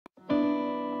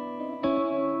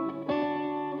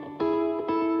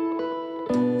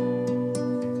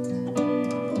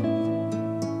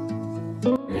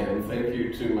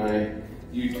you to my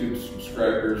YouTube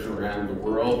subscribers around the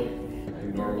world. I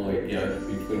normally get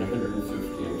between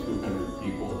 150 and 200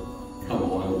 people come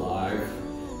on live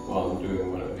while I'm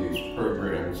doing one of these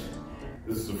programs.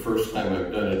 This is the first time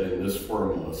I've done it in this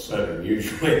formal setting.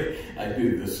 Usually I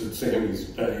do this at Sammy's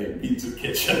Italian Pizza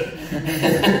Kitchen.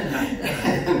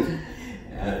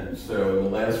 and so in the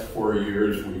last 4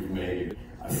 years we've made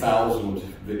 1,000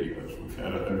 videos. We've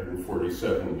had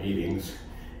 147 meetings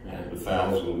and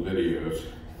 1,000 videos.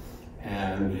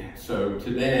 And so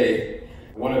today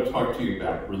I want to talk to you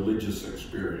about religious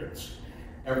experience.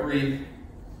 Every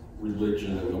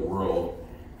religion in the world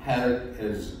had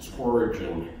as its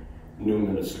origin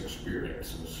numinous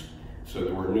experiences. So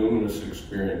there were numinous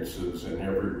experiences in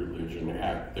every religion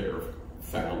at their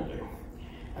founding.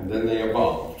 And then they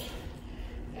evolved.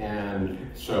 And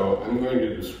so I'm going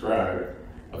to describe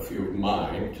a few of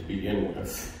mine to begin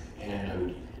with.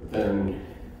 And then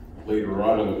later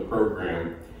on in the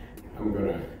program, I'm going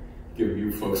to give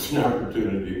you folks an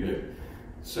opportunity to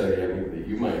say anything that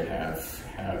you might have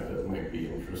had that might be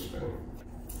interesting.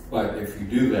 But if you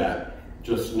do that,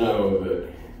 just know that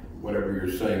whatever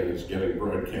you're saying is getting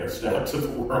broadcast out to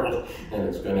the world and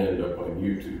it's going to end up on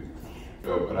YouTube.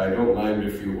 So, but I don't mind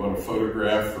if you want to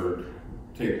photograph or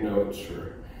take notes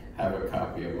or have a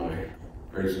copy of my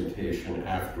presentation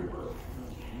afterward.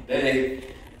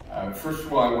 Today, first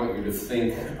of all, I want you to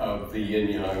think of the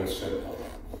yin-yang symbol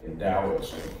in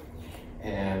Taoism.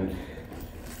 And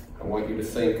I want you to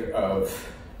think of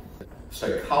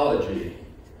psychology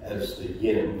as the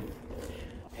yin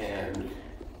and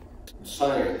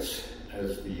science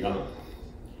as the yang.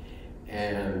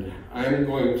 And I'm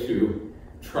going to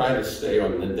try to stay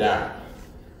on the Tao,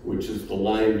 which is the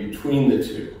line between the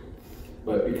two.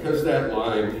 But because that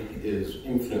line is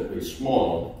infinitely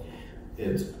small,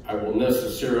 I will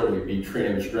necessarily be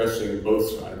transgressing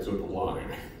both sides of the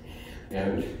line.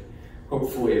 And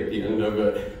hopefully at the end of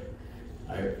it,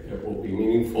 it will be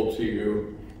meaningful to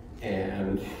you,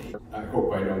 and I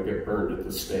hope I don't get burned at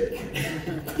the stake.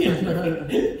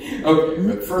 Okay,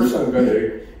 but first I'm going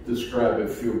to describe a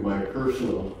few of my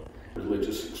personal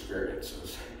religious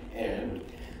experiences. And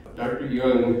Dr.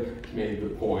 Jung made the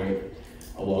point,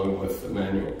 along with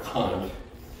Immanuel Kant,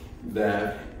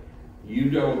 that you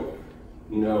don't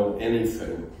know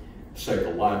anything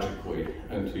psychologically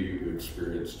until you've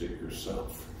experienced it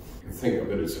yourself. You think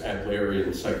of it as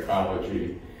Adlerian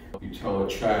psychology. You tell a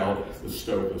child the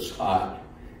stove is hot,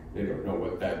 they don't know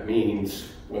what that means.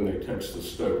 When they touch the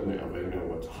stove now, they know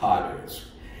what hot is.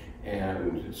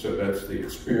 And so that's the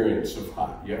experience of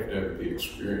hot. You have to have the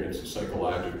experience, the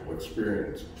psychological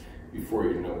experience, before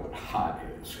you know what hot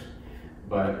is.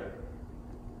 But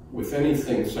with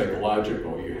anything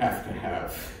psychological, you have to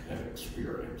have an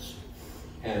experience.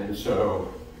 And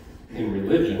so in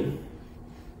religion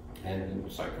and in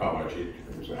psychology,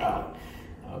 it turns out,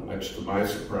 much to my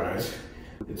surprise,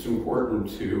 it's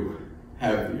important to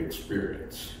have the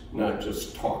experience, not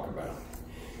just talk about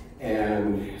it.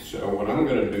 And so what I'm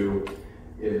going to do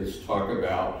is talk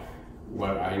about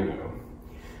what I know.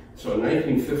 So in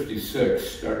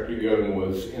 1956, Dr. Jung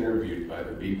was interviewed by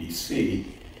the BBC,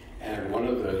 and one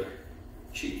of the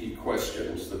cheeky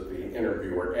questions that the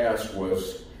interviewer asked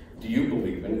was, do you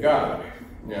believe in God?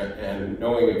 And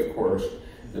knowing, of course,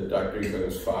 that Dr.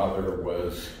 Jung's father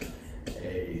was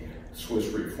a Swiss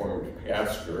Reformed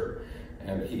pastor,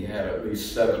 and he had at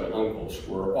least 7 uncles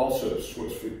who were also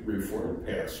Swiss Reformed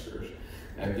pastors,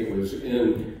 and he was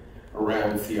in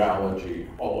around theology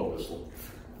all of his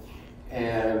life.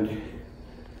 And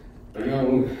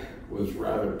Jung was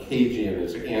rather cagey in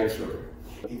his answer.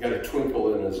 He got a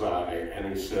twinkle in his eye, and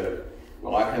he said,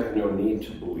 well, I have no need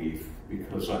to believe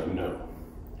because I know.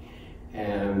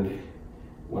 And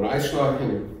when I saw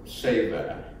him say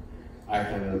that, I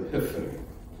had an epiphany,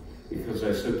 because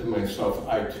I said to myself,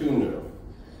 I too know.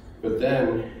 But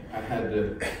then I had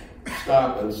to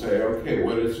stop and say, okay,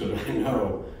 what is it I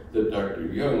know that Dr.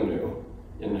 Jung knew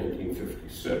in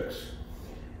 1956?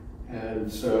 And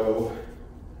so,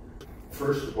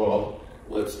 first of all,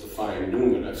 let's define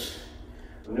numinous.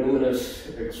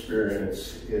 Numinous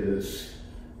experience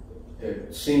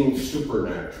it seems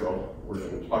supernatural. We're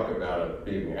going to talk about it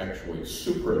being actually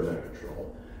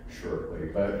supernatural shortly,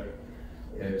 but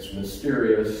it's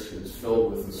mysterious, it's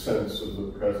filled with a sense of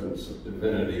the presence of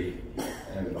divinity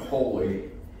and the holy,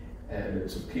 and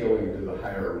it's appealing to the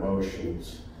higher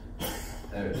emotions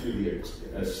and to the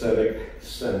aesthetic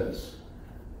sense,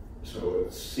 so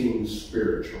it seems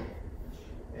spiritual.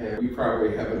 And we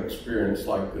probably have an experience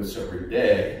like this every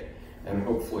day, and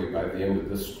hopefully by the end of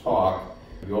this talk,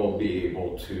 you'll be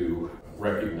able to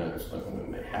recognize them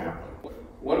when they happen.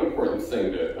 One important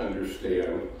thing to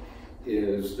understand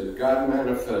is that God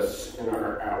manifests in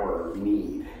our hour of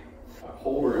need.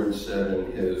 Holderman said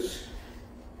in his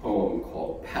poem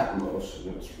called Patmos,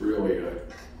 and it's really a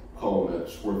poem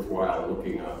that's worthwhile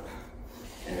looking up,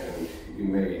 and you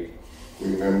may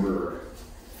remember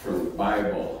from the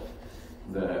Bible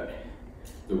that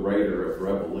the writer of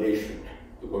Revelation,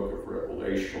 the book of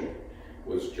Revelation,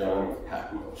 was John of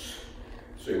Patmos.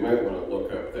 So you might want to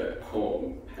look up that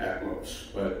poem,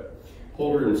 Patmos. But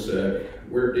Holderman said,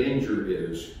 where danger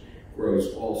is,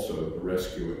 grows also the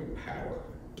rescuing power.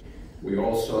 We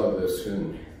all saw this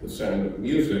in The Sound of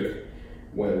Music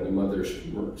when the Mother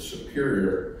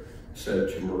Superior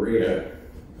said to Maria,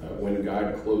 when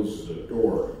God closes a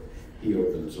door, he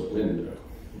opens a window.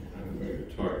 I'm going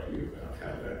to talk to you about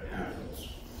how that happens.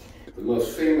 The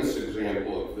most famous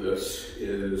example of this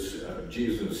is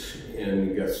Jesus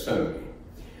in Gethsemane,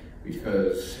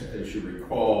 because as you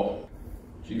recall,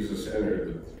 Jesus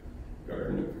entered the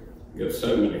Garden of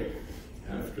Gethsemane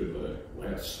after the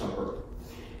Last Supper,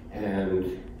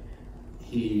 and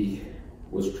he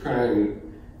was trying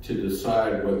to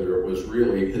decide whether it was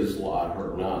really his lot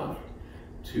or not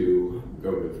to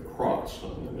go to the cross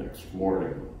on the next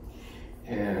morning.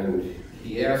 And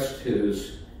he asked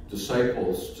his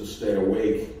disciples to stay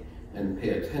awake and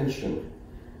pay attention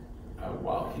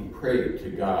while he prayed to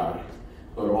God,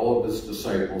 but all of his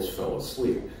disciples fell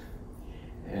asleep.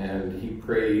 And he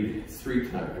prayed 3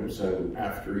 times, and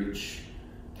after each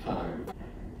time,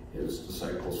 his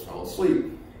disciples fell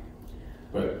asleep,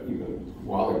 but even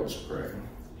while he was praying.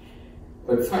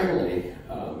 But finally,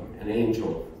 an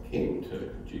angel came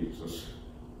to Jesus,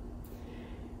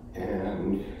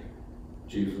 and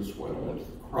Jesus went on to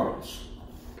the cross.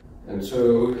 And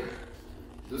so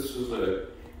this is an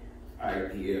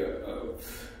idea of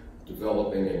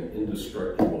developing an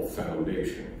indestructible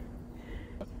foundation.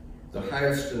 The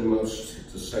highest and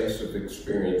most decisive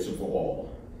experience of all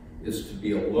is to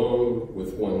be alone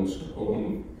with one's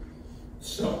own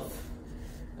self,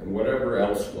 and whatever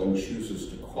else one chooses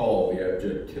to call the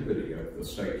objectivity of the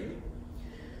psyche.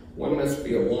 One must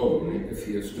be alone if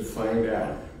he is to find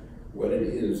out what it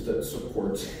is that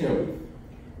supports him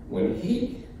when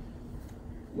he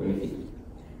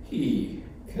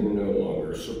can no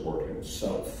longer support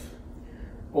himself.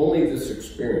 Only this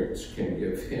experience can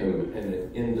give him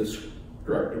an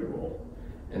indestructible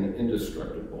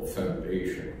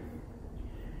foundation.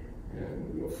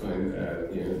 And you'll find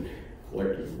that in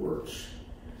Collected Works,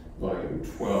 Volume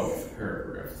 12,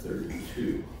 paragraph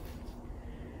 32.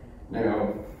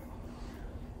 Now,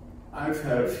 I've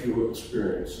had a few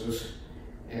experiences,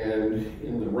 and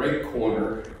in the right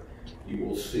corner, you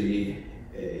will see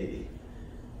a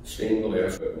stained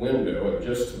glass window, and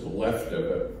just to the left of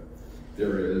it,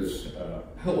 there is a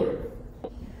pillar.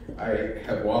 I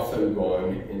have often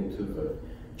gone into the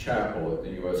chapel at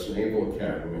the U.S. Naval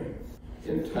Academy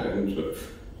in times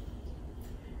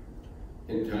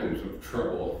of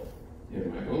trouble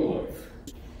in my own life.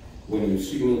 When you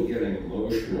see me getting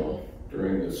emotional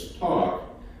during this talk,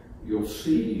 you'll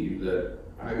see that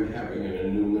I'm having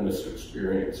an numinous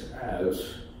experience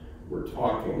as we're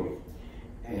talking,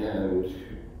 and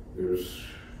there's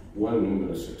one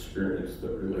numinous experience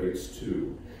that relates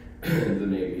to the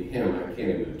Navy hymn. I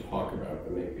can't even talk about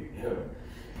the Navy hymn.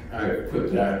 I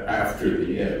put that after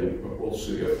the end, but we'll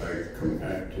see if I come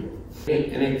back to it.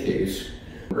 In any case,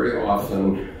 very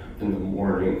often in the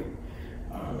morning,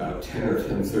 about 10 or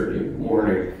 10:30 in the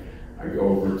morning, I go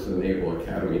over to the Naval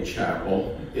Academy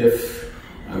Chapel if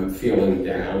I'm feeling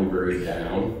down, very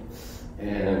down,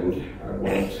 and I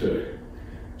want to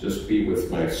just be with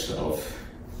myself.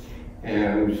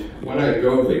 And when I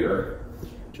go there,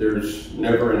 there's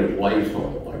never any light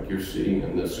on it like you're seeing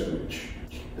in this image.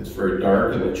 It's very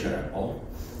dark in the chapel,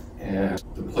 and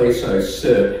the place I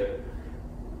sit,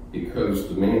 because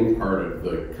the main part of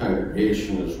the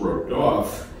congregation is roped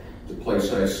off, the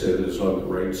place I sit is on the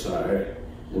right side,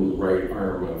 in the right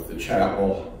arm of the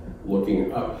chapel,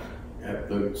 looking up at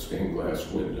the stained glass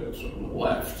windows on the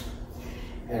left.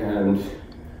 And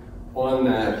on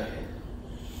that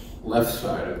left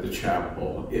side of the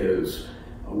chapel is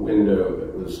a window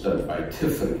that was done by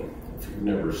Tiffany. If you've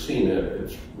never seen it,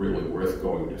 it's really worth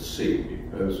going to see,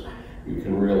 because you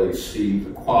can really see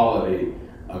the quality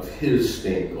of his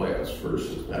stained glass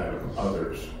versus that of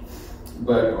others.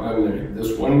 But on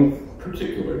this one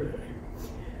particular day,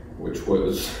 which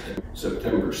was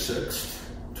September 6th,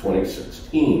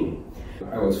 2016,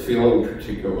 I was feeling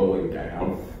particularly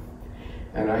down,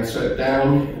 and I sat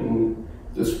down in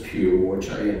this pew, which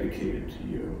I indicated to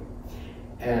you,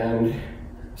 and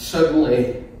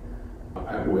suddenly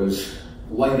I was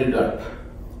lighted up,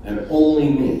 and only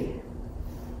me.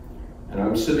 And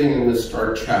I'm sitting in this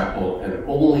dark chapel, and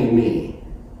only me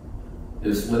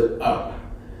is lit up.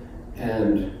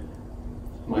 And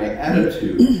my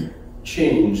attitude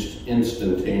changed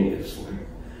instantaneously.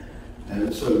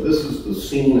 And so this is the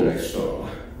scene I saw,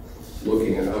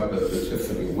 looking up at the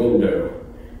Tiffany window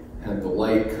and the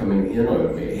light coming in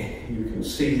on me. You can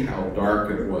see how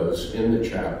dark it was in the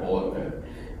chapel on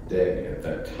that day, at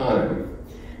that time.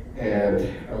 And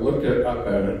I looked up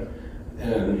at it,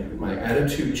 and my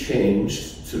attitude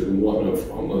changed to one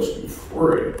of almost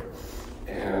euphoria.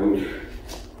 And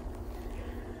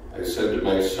I said to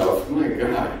myself, my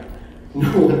God,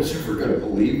 no one's ever going to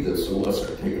believe this unless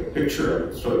I take a picture of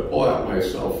it. So I pulled out my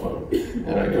cell phone,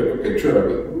 and I took a picture of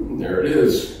it, and there it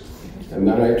is. And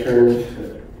then I turned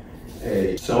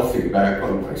a selfie back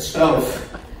on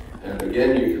myself, and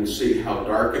again you can see how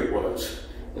dark it was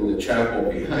in the chapel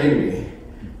behind me,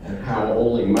 and how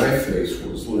only my face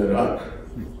was lit up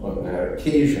on that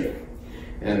occasion.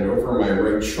 And over my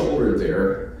right shoulder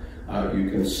there, you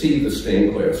can see the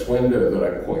stained glass window that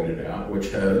I pointed out,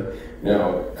 which had,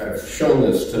 now I've shown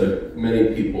this to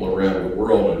many people around the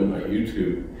world on my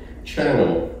YouTube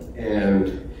channel,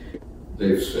 and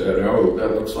they've said, oh,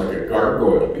 that looks like a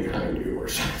gargoyle behind you or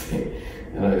something.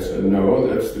 And I said, no,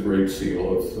 that's the Great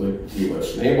Seal of the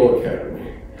U.S. Naval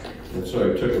Academy. And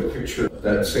so I took a picture of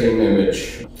that same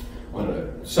image on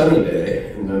a sunny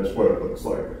day, and that's what it looks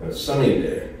like, a sunny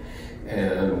day.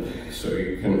 And so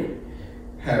you can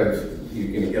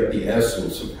get the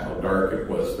essence of how dark it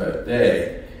was that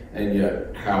day, and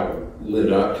yet how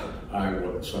lit up I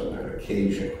was on that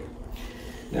occasion.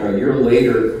 Now, a year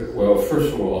later, well,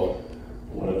 first of all,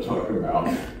 I want to talk about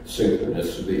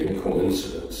synchronicity and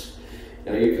coincidence.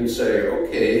 Now, you can say,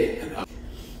 okay,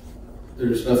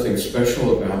 there's nothing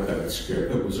special about that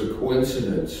script. It was a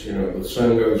coincidence. You know, the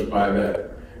sun goes by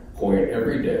that point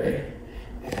every day,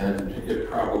 and it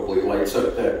probably lights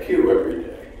up that pew every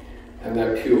day. And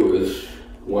that pew is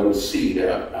one seat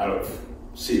out of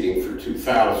seating for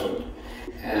 2,000.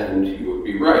 And you would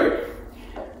be right.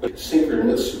 But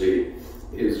synchronicity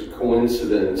is a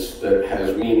coincidence that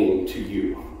has meaning to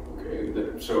you.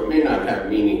 Okay? So it may not have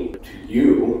meaning to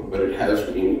you, but it has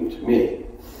meaning to me.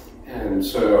 And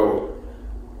so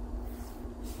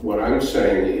what I'm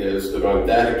saying is that on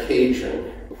that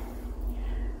occasion,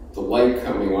 the light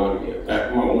coming on me at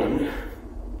that moment,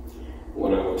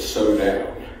 when I was so down,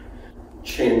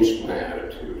 changed my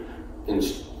attitude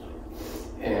instantly.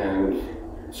 And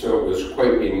so it was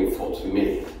quite meaningful to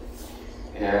me.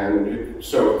 And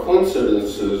so a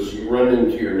coincidence is you run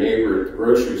into your neighbor at the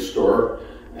grocery store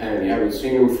and you haven't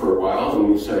seen him for a while, and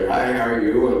you say, hi, how are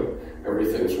you? And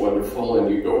everything's wonderful,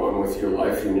 and you go on with your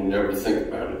life and you never think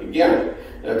about it again.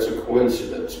 That's a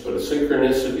coincidence. But a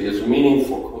synchronicity is a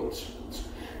meaningful coincidence.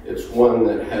 It's one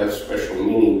that has special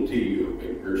meaning to you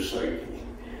in your psyche.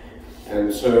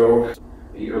 And so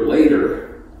a year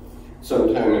later,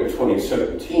 sometime in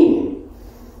 2017,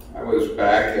 I was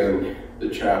back in the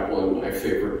chapel in my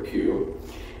favorite pew,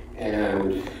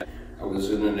 and I was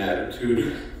in an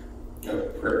attitude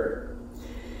of prayer.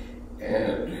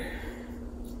 And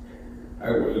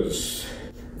I was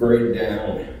very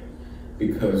down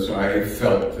because I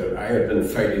felt that I had been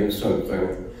fighting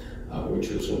something which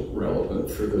isn't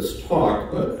relevant for this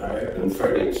talk, but I had been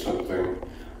fighting something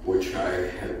which I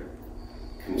had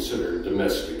considered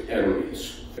domestic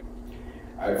enemies.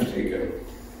 I've taken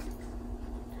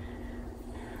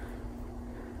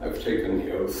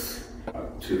the oath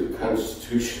to the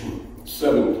Constitution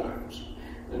 7 times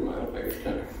in my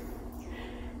lifetime,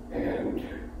 and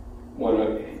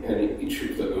each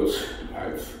of those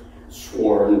I've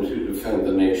sworn to defend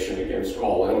the nation against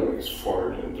all enemies,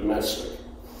 foreign and domestic.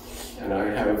 And I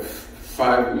have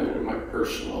 5 men in my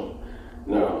personal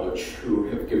knowledge who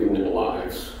have given their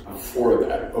lives for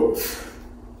that oath.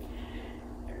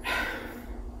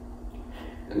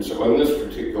 And so on this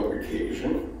particular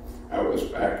occasion, I was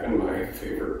back in my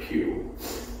favorite pew,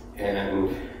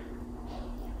 and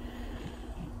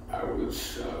I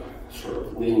was sort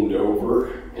of leaned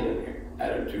over in an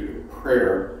attitude of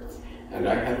prayer, and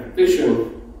I had a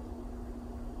vision,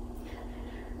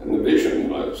 and the vision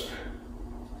was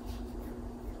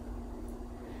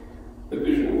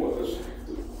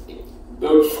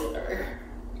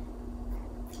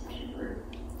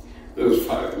those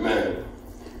 5 men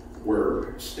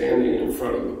were standing in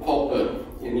front of the pulpit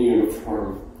in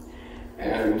uniform,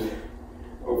 and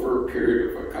over a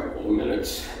period of a couple of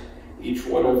minutes, each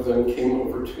one of them came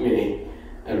over to me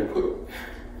and put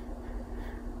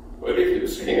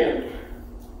his hand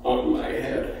on my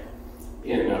head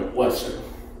in a blessing.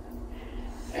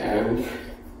 And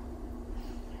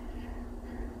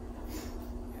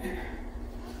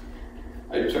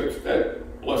I took that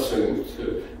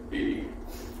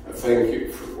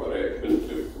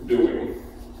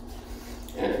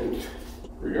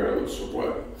regardless of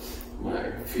what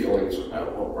my feelings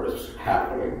about what was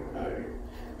happening.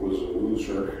 I was a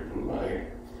loser in my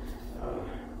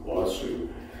lawsuit.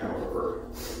 However,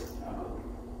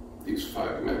 these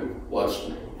 5 men blessed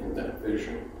me in that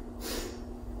vision.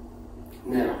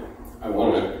 Now, I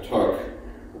want to talk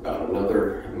about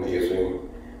another amazing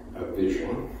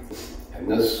vision. And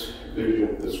this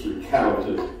vision is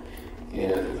recounted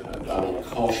in Donald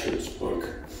Kalsch's book,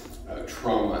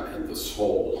 Trauma and the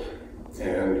Soul.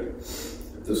 And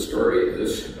the story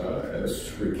is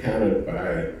as recounted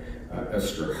by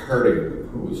Esther Harding,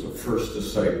 who was the first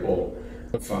disciple,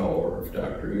 follower of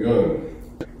Dr. Jung.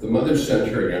 The mother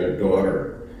sent her young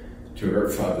daughter to her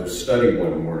father's study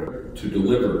one morning to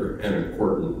deliver an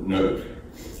important note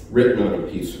written on a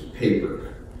piece of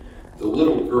paper. The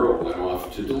little girl went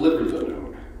off to deliver the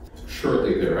note.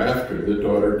 Shortly thereafter, the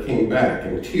daughter came back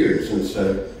in tears and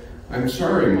said, "I'm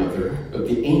sorry, Mother, but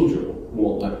the angel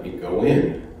won't let me go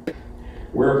in."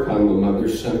 Whereupon the mother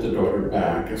sent the daughter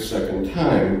back a second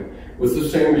time with the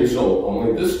same result,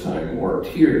 only this time more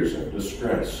tears and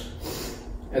distress.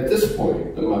 At this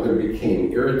point, the mother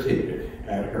became irritated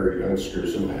at her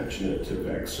youngster's imaginative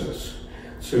excess.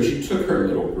 So she took her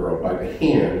little girl by the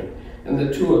hand, and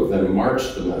the two of them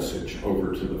marched the message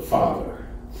over to the father.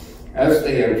 As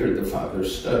they entered the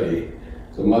father's study,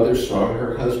 the mother saw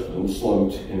her husband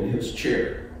slumped in his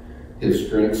chair, his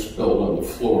drink spilled on the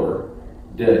floor,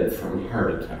 dead from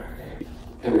heart attack.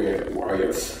 Henrietta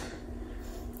Wyeth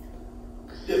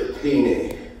did a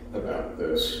painting about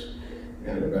this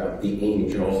and about the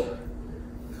angel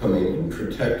coming and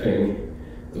protecting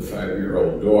the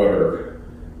 5-year-old daughter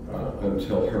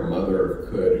until her mother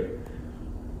could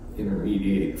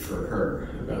intermediate for her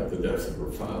about the death of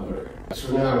her father.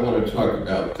 So now I want to talk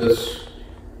about this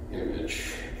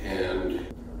image. And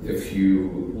if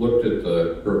you looked at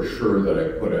the brochure that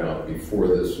I put out before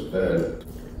this event,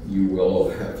 you will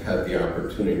have had the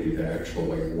opportunity to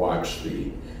actually watch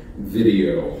the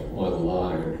video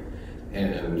online.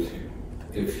 And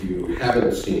if you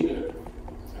haven't seen it,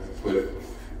 I put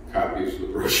copies of the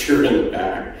brochure in the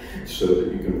back so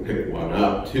that you can pick one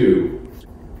up too.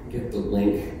 Get the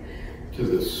link to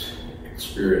this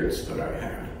experience that I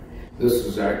had. This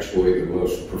is actually the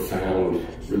most profound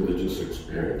religious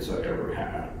experience I ever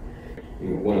had.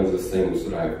 You know, one of the things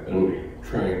that I've been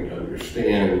trying to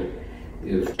understand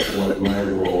is what my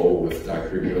role with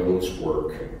Dr. Jung's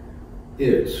work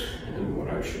is and what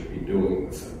I should be doing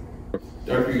with it.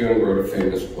 Dr. Jung wrote a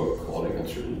famous book called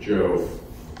Answer to Job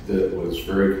that was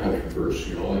very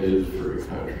controversial. It is very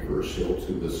controversial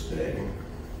to this day.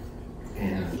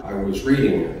 And I was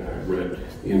reading it, and I read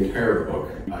the entire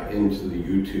book into the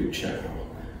YouTube channel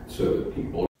so that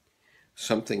people...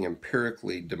 Something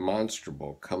empirically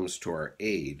demonstrable comes to our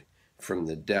aid from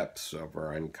the depths of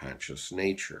our unconscious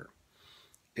nature.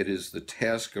 It is the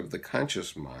task of the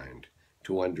conscious mind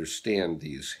to understand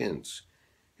these hints.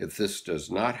 If this does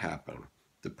not happen,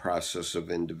 the process of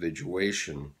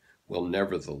individuation will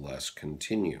nevertheless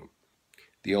continue.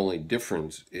 The only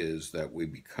difference is that we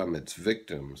become its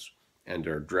victims and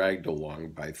are dragged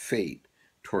along by fate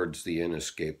towards the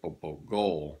inescapable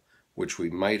goal, which we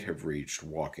might have reached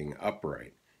walking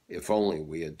upright, if only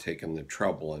we had taken the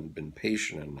trouble and been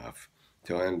patient enough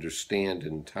to understand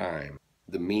in time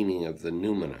the meaning of the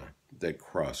Numinous that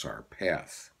cross our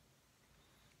path.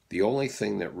 The only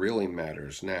thing that really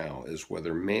matters now is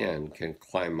whether man can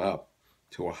climb up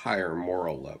to a higher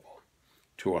moral level,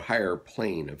 to a higher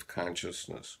plane of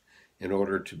consciousness, in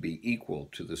order to be equal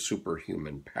to the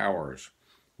superhuman powers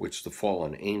which the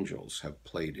fallen angels have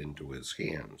played into his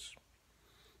hands.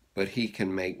 But he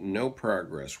can make no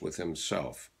progress with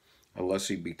himself unless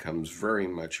he becomes very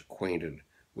much acquainted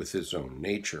with his own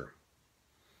nature.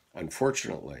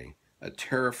 Unfortunately, a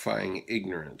terrifying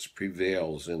ignorance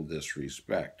prevails in this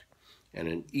respect, and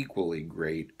an equally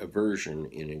great aversion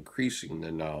in increasing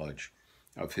the knowledge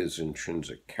of his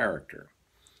intrinsic character.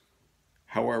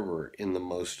 However, in the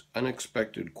most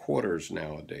unexpected quarters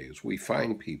nowadays, we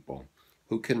find people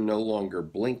who can no longer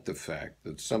blink the fact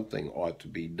that something ought to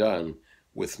be done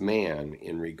with man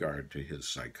in regard to his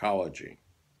psychology.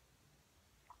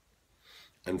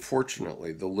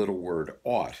 Unfortunately, the little word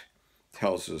ought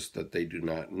tells us that they do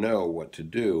not know what to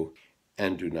do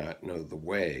and do not know the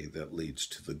way that leads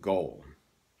to the goal.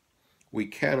 We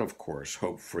can, of course,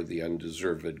 hope for the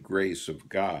undeserved grace of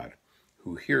God,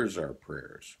 who hears our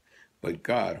prayers, but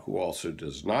God, who also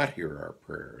does not hear our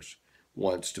prayers,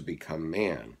 wants to become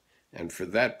man, and for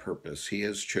that purpose he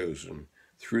has chosen,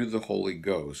 through the Holy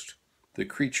Ghost, the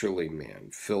creaturely man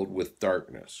filled with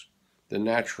darkness, the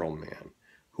natural man,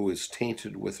 who is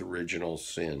tainted with original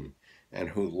sin and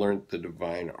who learnt the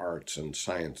divine arts and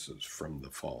sciences from the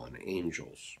fallen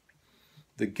angels.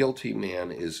 The guilty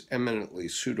man is eminently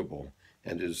suitable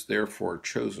and is therefore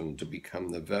chosen to become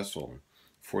the vessel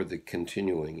for the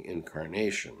continuing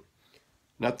incarnation,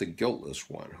 not the guiltless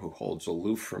one who holds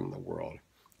aloof from the world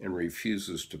and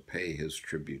refuses to pay his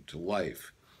tribute to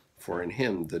life, for in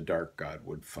him the dark God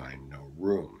would find no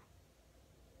room.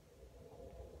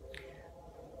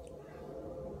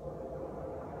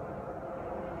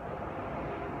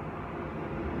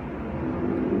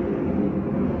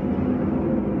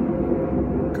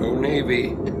 Go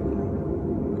Navy!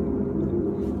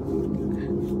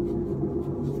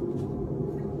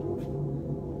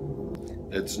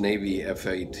 That's Navy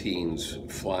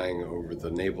F-18s flying over the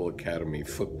Naval Academy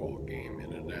football game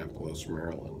in Annapolis,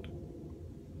 Maryland.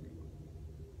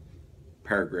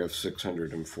 Paragraph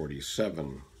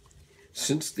 647.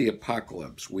 Since the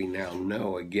apocalypse, we now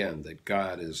know again that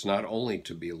God is not only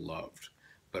to be loved,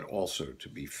 but also to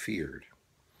be feared.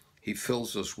 He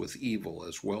fills us with evil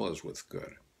as well as with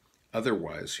good.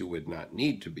 Otherwise, he would not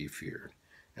need to be feared.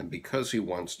 And because he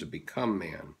wants to become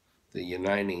man, the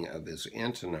uniting of his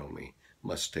antinomy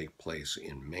must take place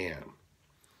in man.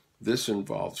 This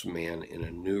involves man in a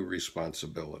new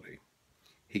responsibility.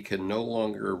 He can no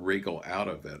longer wriggle out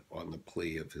of it on the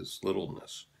plea of his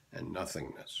littleness and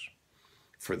nothingness.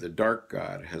 For the dark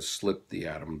God has slipped the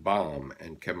atom bomb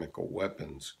and chemical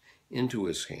weapons into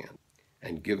his hand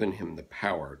and given him the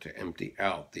power to empty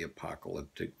out the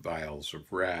apocalyptic vials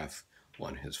of wrath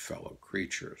on his fellow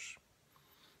creatures.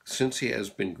 Since he has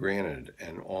been granted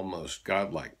an almost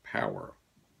godlike power,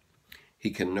 he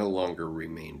can no longer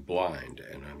remain blind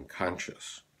and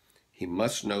unconscious. He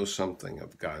must know something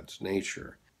of God's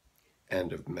nature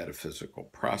and of metaphysical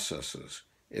processes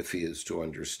if he is to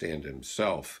understand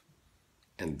himself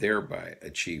and thereby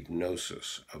achieve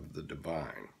gnosis of the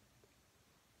divine.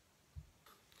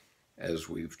 As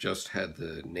we've just had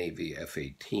the Navy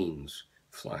F-18s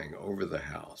flying over the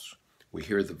house, we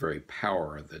hear the very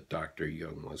power that Dr.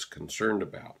 Jung was concerned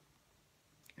about.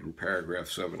 In paragraph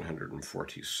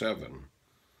 747,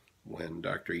 when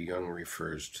Dr. Jung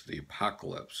refers to the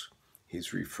apocalypse,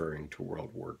 he's referring to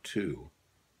World War II.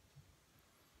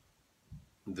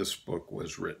 This book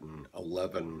was written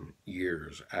 11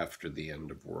 years after the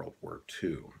end of World War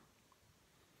II.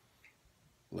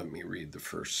 Let me read the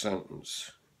first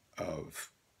sentence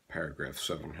of paragraph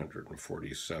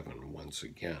 747 once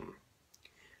again.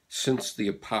 Since the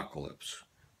apocalypse,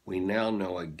 we now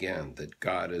know again that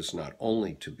God is not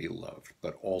only to be loved,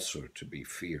 but also to be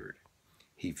feared.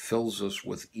 He fills us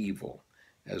with evil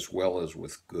as well as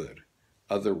with good.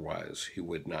 Otherwise, he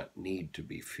would not need to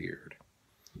be feared.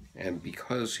 And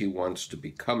because he wants to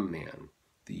become man,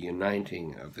 the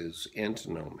uniting of his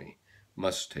antinomy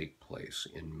must take place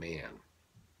in man.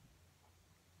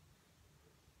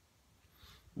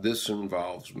 This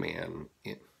involves man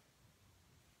in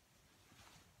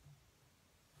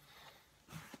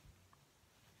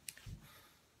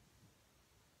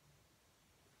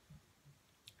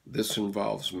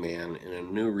a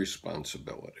new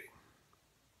responsibility.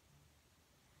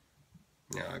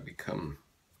 Now I become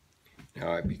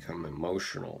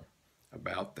emotional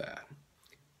about that,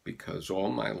 because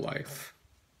all my life,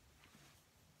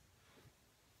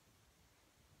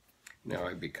 now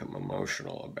I become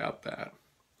emotional about that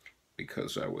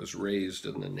because I was raised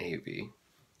in the Navy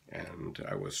and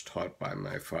I was taught by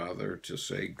my father to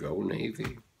say, "Go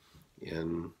Navy,"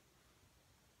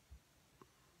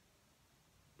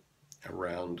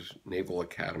 around Naval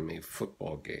Academy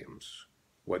football games.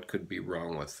 What could be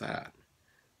wrong with that?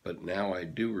 But now I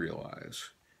do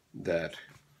realize that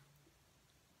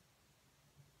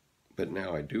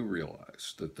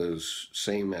those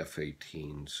same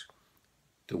F-18s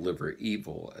deliver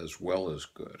evil as well as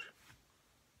good.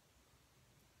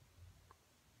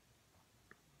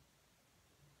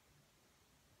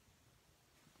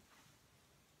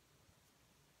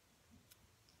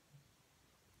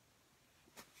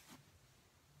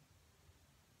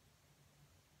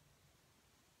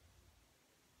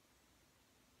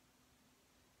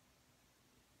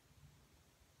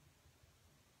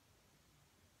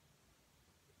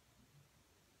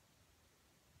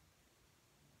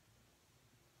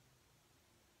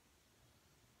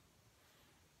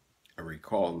 I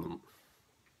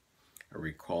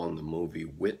recall in the movie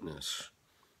Witness,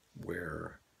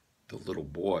 where the little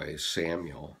boy,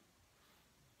 Samuel,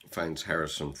 finds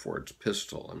Harrison Ford's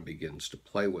pistol and begins to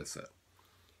play with it.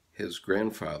 His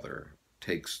grandfather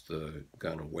takes the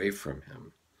gun away from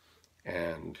him,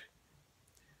 and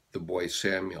the boy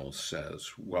Samuel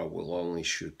says, "Well, we'll only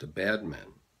shoot the bad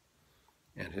men."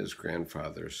 And his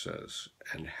grandfather says,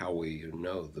 "And how will you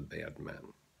know the bad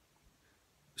men?"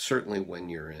 certainly when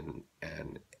you're in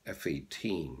an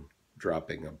F-18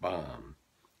 dropping a bomb,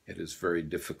 it is very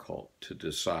difficult to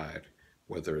decide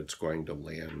whether it's going to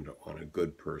land on a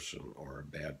good person or a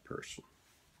bad person.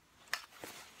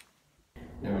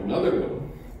 Now another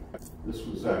one, this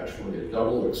was actually a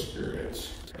double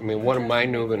experience. I mean, one of my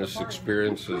Numinous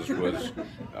experiences was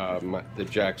the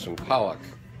Jackson Pollock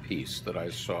piece that I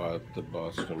saw at the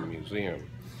Boston Museum.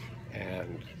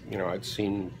 And, you know, I'd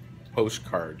seen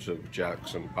postcards of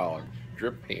Jackson Pollock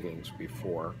drip paintings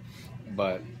before,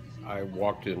 but I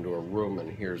walked into a room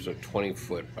and here's a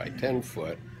 20-foot by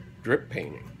 10-foot drip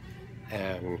painting.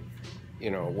 And,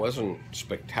 you know, it wasn't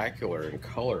spectacular in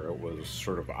color. It was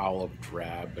sort of olive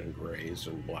drab and grays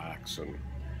and blacks and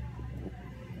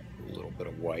a little bit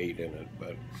of white in it,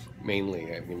 but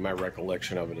mainly, I mean, my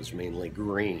recollection of it is mainly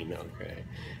green, okay?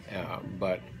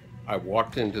 But I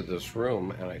walked into this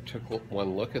room and I took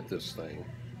one look at this thing,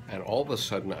 and all of a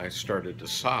sudden I started to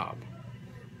sob.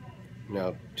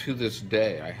 Now, to this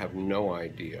day, I have no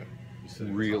idea. You said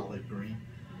it was olive green?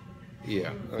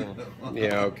 Yeah.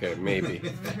 Yeah, okay, maybe.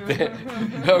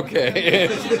 Okay.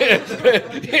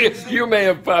 You may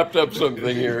have popped up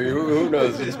something here. Who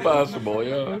knows? It's possible,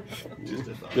 yeah.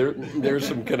 There's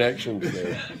some connections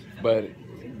there. But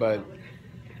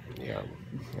yeah.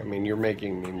 I mean, you're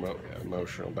making me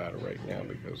emotional about it right now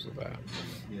because of that.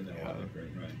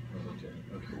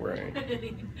 Right.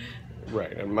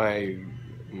 Right. And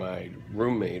my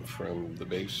roommate from the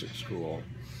basic school,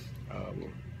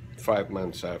 5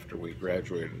 months after we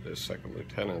graduated as second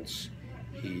lieutenants,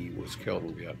 he was killed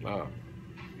in Vietnam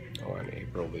on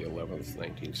April the 11th,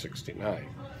 1969.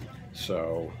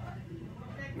 So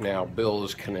now Bill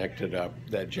has connected up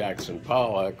that Jackson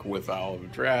Pollock with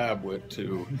Olive Drab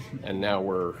and now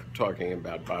we're talking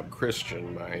about Bob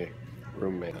Christian, my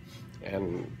roommate.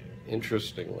 And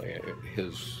interestingly,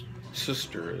 his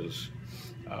sister is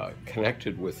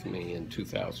connected with me in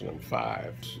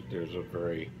 2005. There's a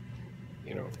very,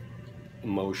 you know,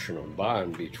 emotional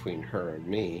bond between her and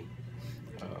me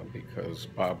because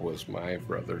Bob was my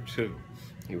brother too.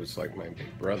 He was like my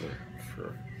big brother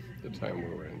for the time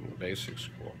we were in the basic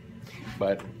school.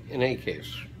 But in any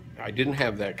case, I didn't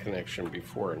have that connection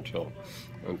before until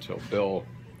Bill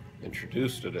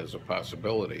introduced it as a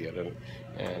possibility, and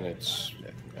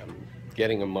I'm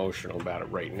getting emotional about it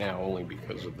right now only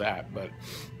because of that.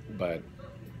 But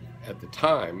at the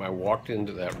time, I walked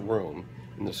into that room,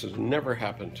 and this has never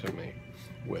happened to me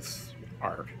with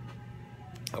art.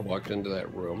 I walked into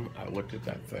that room, I looked at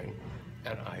that thing,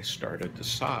 and I started to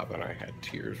sob, and I had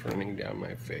tears running down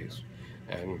my face.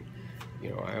 And,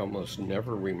 you know, I almost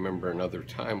never remember another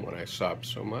time when I sobbed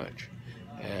so much.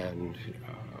 And,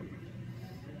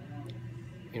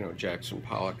 you know, Jackson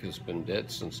Pollock has been dead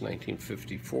since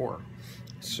 1954.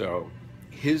 So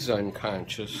his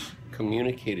unconscious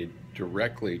communicated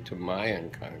directly to my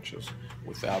unconscious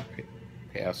without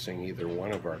passing either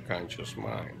one of our conscious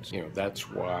minds. You know, that's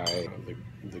why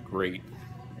the great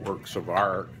works of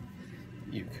art,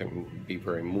 you can be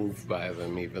very moved by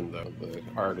them even though the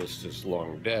artist is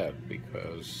long dead,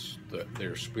 because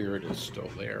their spirit is still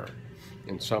there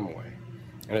in some way.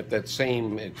 And at that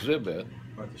same exhibit...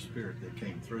 Or the spirit that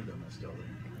came through them is still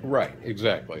there. Right,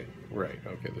 exactly. Right,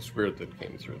 okay, the spirit that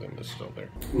came through them is still there.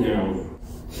 Now,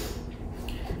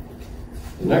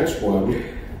 the next one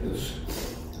is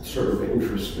sort of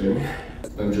interesting.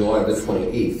 On July the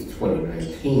 28th,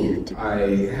 2019, I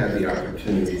had the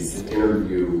opportunity to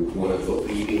interview one of the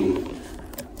leading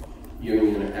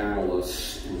Jungian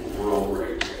analysts in the world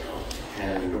right now,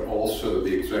 and also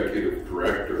the executive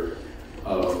director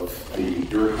of the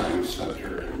Durkheim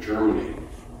Center in Germany.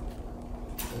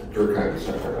 Durkheim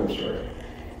Center, I'm sorry.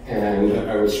 And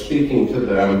I was speaking to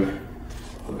them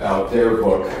about their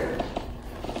book.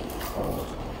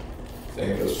 They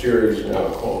have a series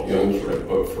now called Jung's Red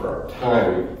Book for Our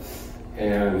Time,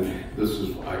 and this is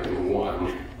volume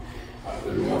 1.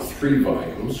 There are now 3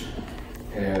 volumes,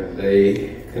 and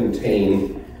they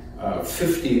contain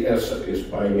 50 essays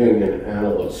by Jungian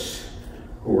analysts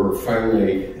who are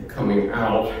finally coming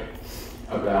out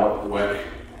about what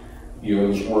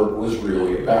Jung's work was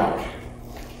really about.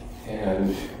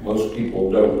 And most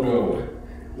people don't know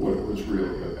what it was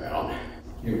really about.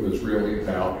 It was really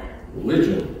about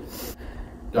religion.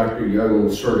 Dr.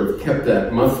 Jung sort of kept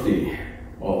that mufti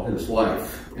all his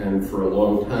life, and for a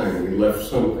long time he left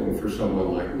something for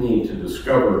someone like me to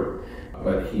discover,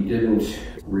 but he didn't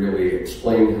really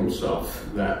explain himself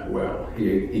that well.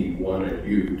 He wanted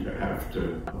you to have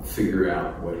to figure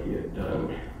out what he had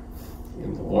done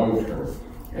in the long term.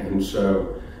 And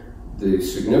so the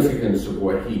significance of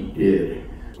what he did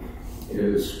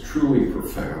is truly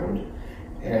profound,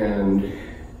 and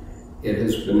it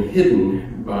has been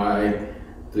hidden by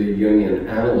the Jungian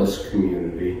analyst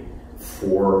community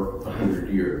for 100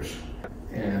 years.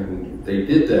 And they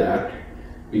did that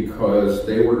because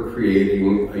they were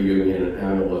creating a Jungian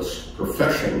analyst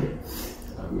profession,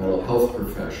 a mental health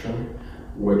profession,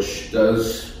 which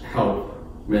does help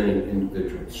many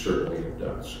individuals, certainly it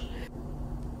does.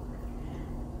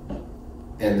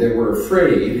 And they were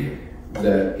afraid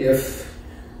that if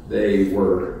they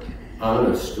were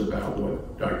honest about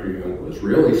what Dr. Jung was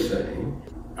really saying,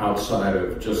 outside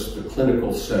of just the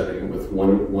clinical setting with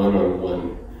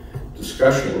one-on-one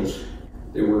discussions,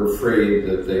 they were afraid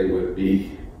that they would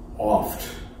be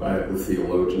offed by the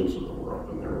theologians of the world,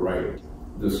 and they're right.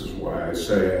 This is why I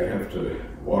say I have to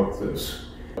walk this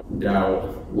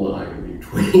Tao line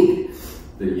between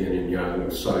the yin and yang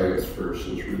of science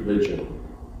versus religion.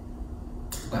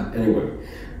 But anyway,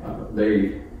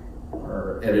 they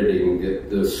are editing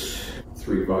this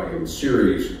 3-volume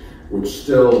series, which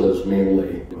still is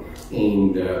mainly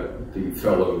aimed at the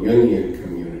fellow Jungian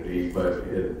community, but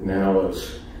it now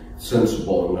is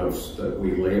sensible enough that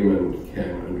we laymen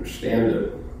can understand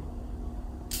it.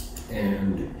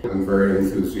 And I'm very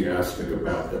enthusiastic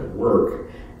about their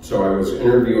work. So I was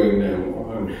interviewing them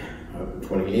on the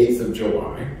 28th of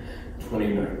July,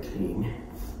 2019,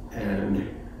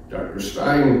 and Dr.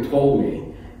 Stein told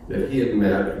me that he had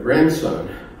met a grandson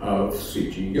of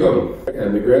C.G. Jung.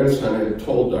 And the grandson had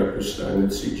told Dr. Stein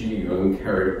that C.G. Jung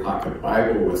carried a pocket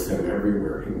Bible with him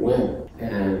everywhere he went.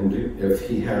 And if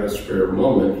he had a spare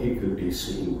moment, he could be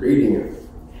seen reading it.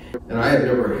 And I had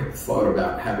never thought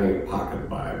about having a pocket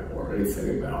Bible or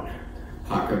anything about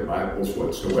pocket Bibles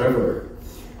whatsoever.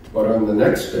 But on the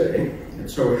next day, it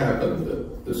so happened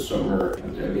that this summer,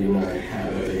 Debbie and I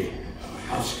had a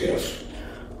house guest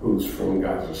who's from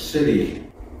Gaza City,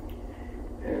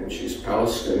 and she's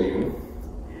Palestinian.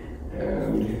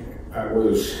 And I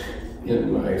was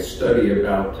in my study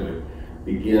about to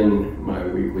begin my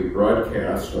weekly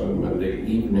broadcast on Monday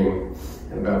evening,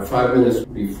 and about 5 minutes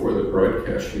before the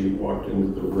broadcast, she walked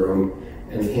into the room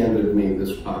and handed me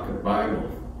this pocket Bible.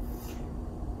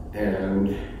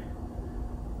 And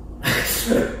I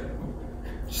said,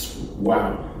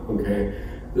 wow, okay,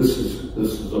 this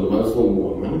is a Muslim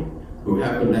woman who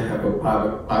happened to have a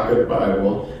pocket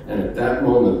Bible, and at that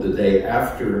moment, the day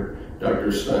after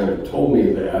Dr. Stein had told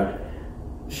me that,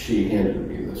 she handed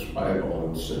me this Bible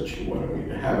and said she wanted me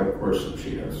to have it. Of course,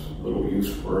 she has little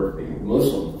use for it being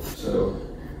Muslim. So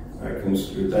I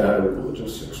consider that a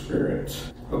religious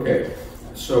experience. Okay,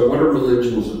 so what are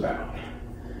religions about?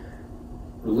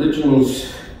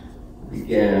 Religions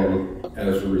began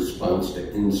as a response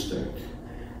to instinct.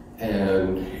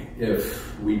 And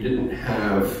if we didn't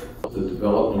have the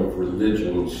development of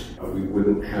religions, we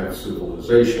wouldn't have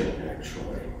civilization,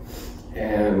 actually.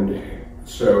 And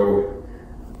so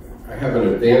I have an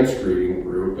advanced reading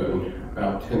group, and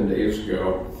about 10 days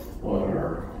ago on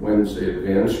our Wednesday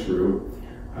advanced group,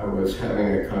 I was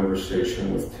having a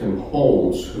conversation with Tim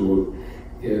Holmes, who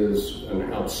is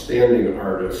an outstanding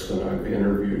artist, and I've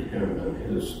interviewed him, and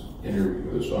his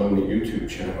interview is on the YouTube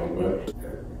channel. But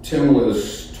Tim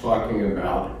was talking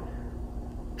about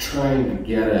trying to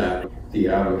get at the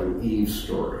Adam and Eve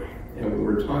story. And we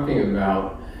were talking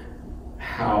about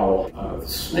how the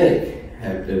snake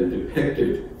had been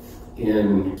depicted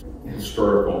in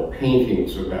historical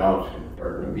paintings about the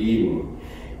Garden of Eden.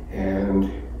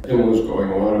 And Tim was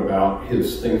going on about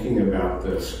his thinking about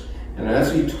this. And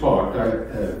as he talked,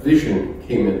 a vision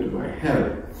came into my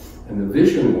head. And the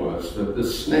vision was that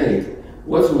this snake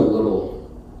wasn't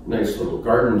a nice little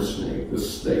garden snake.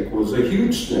 This snake was a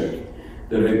huge snake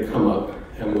that had come up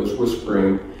and was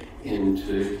whispering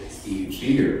into Eve's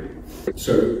ear.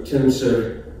 So Tim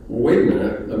said, well, wait a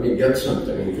minute, let me get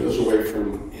something. He goes away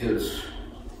from his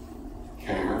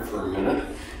camera for a minute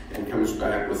and comes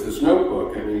back with his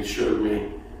notebook, and he showed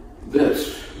me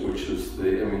this, which is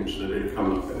the image that had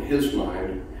come up in his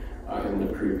mind in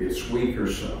the previous week or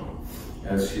so,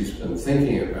 as he's been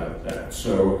thinking about that.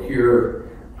 So here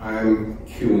I'm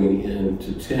cueing in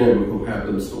to Tim, who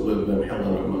happens to live in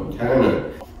Helena,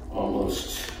 Montana,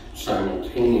 almost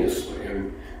simultaneously.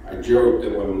 And I joked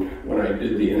that when I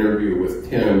did the interview with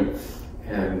Tim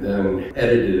and then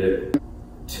edited it,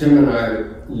 Tim and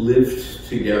I lived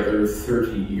together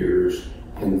 30 years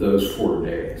in those 4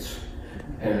 days.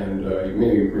 And you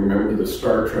may remember the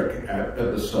Star Trek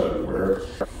episode where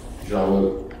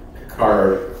Jean-Luc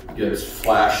Picard gets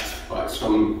flashed by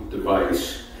some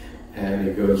device and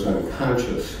he goes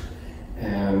unconscious.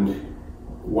 And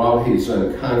while he's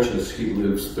unconscious, he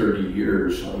lives 30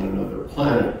 years on another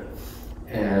planet.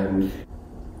 And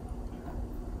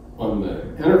on the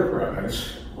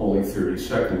Enterprise, only 30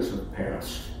 seconds have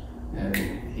passed and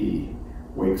he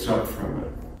wakes up from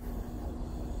it.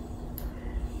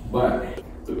 But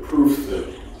the proof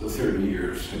that the 30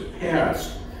 years had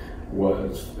passed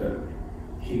was that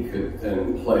he could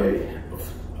then play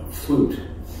a flute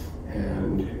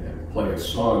and play a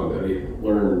song that he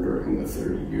learned during the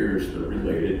 30 years that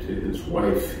related to his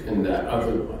wife in that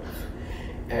other life.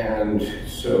 And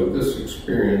so this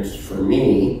experience for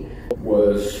me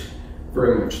was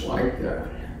very much like that.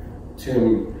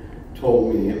 Tim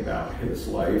told me about his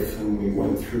life, and we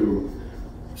went through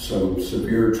some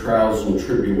severe trials and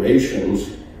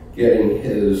tribulations getting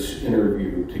his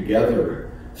interview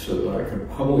together so that I could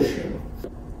publish him.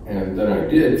 And then I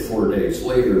did 4 days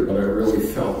later, but I really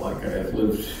felt like I had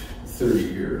lived 30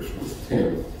 years with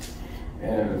Tim.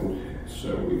 And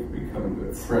so we've become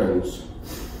good friends.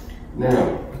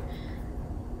 Now,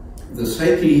 the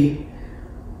psyche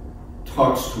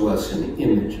talks to us in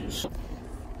images.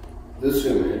 This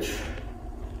image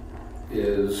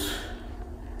is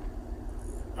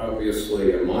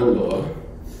obviously a mandala,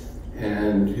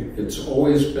 and it's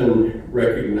always been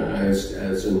recognized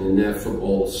as an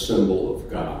ineffable symbol of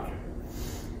God.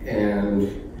 And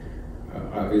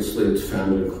obviously it's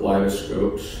found in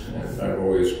kaleidoscopes, and I've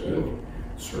always been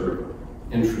sort of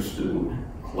interested in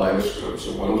kaleidoscopes.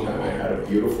 At one time I had a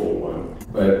beautiful one,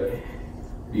 but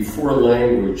before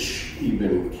language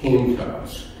even came to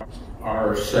us,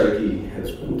 our psyche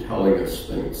has been telling us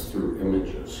things through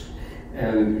images.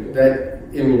 And that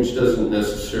image doesn't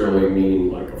necessarily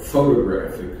mean like a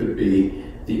photograph. It could be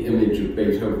the image of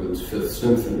Beethoven's Fifth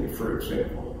Symphony, for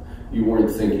example. You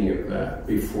weren't thinking of that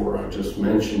before I just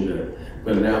mentioned it,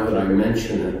 but now that I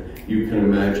mention it, you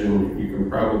can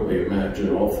probably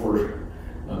imagine all four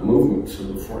movements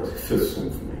of the Fifth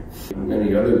Symphony and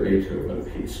many other Beethoven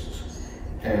pieces.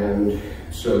 And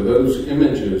so those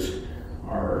images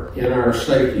are in our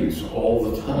psyches all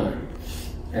the time.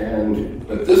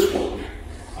 But this one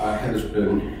has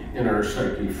been in our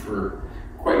psyche for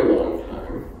quite a long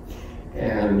time.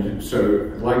 And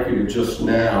so I'd like you to just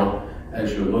now,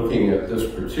 as you're looking at this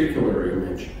particular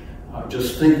image,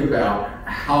 just think about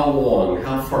how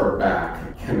far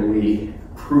back can we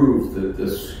prove that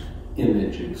this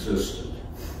image existed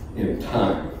in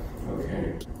time,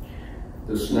 okay?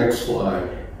 This next slide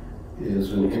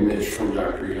is an image from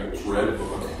Dr. Jung's Red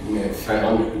Book. You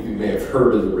may have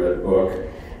heard of the Red Book,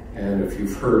 and if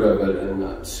you've heard of it and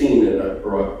not seen it, I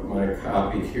brought my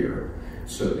copy here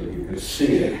so that you can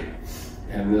see it.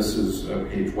 And this is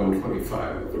page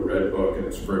 125 of the Red Book, and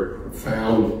it's a very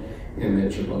profound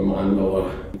image of a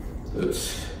mandala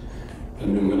that's a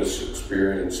numinous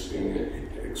experience being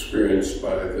experienced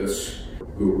by this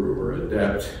guru or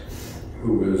adept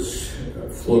who was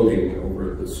floating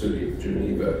over the city of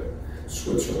Geneva,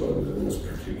 Switzerland, in this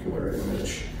particular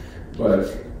image.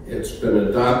 But it's been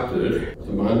adopted.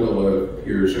 The mandala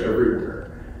appears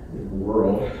everywhere in the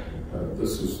world.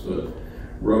 This is the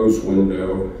rose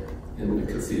window in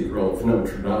the Cathedral of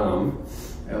Notre Dame,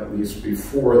 at least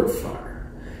before the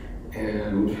fire.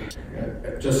 And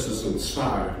just as an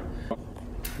aside,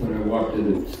 when I walked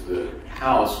into the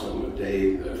house on the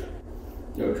day that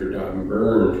Notre Dame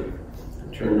burned,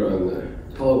 I turned on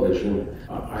the television,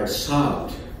 I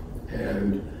sobbed.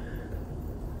 And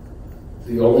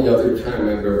the only other time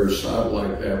I've ever sobbed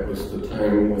like that was the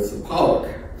time with the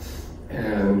Pollock.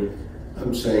 And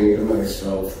I'm saying to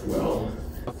myself, well,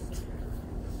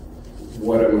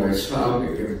 what am I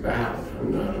sobbing about?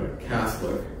 I'm not a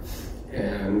Catholic,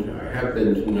 and I have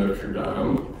been to Notre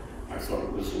Dame. I thought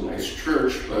it was a nice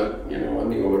church, but, you know, on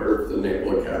the order of the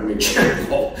Naval Academy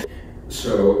Chapel.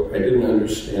 So I didn't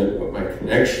understand what my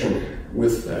connection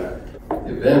with that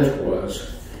event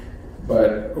was.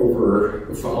 But over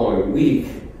the following week,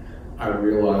 I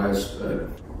realized that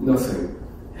nothing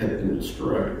had been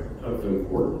destroyed of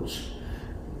importance.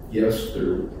 Yes,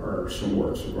 there are some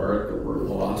works of art that were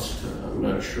lost. I'm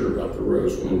not sure about the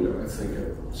rose window. I think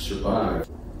it survived.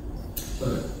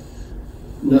 But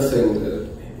nothing that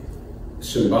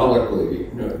symbolically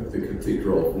the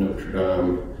Cathedral of Notre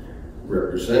Dame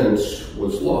represents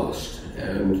was lost.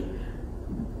 And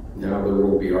now there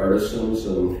will be artisans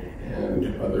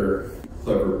and other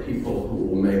clever people who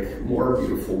will make more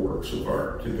beautiful works of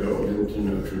art to go into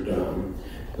Notre Dame.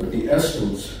 But the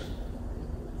essence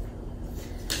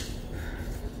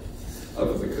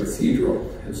of the cathedral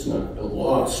has not been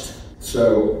lost.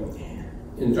 So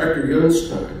in Dr. Jung's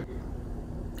time,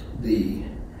 the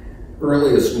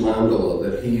earliest mandala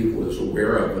that he was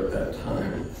aware of at that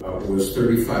time was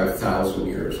 35,000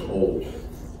 years old,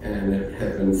 and it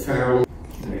had been found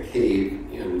in a cave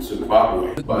in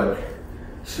Zimbabwe. But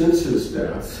since his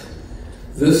death,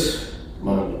 this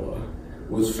mandala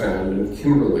was found in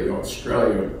Kimberley,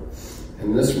 Australia,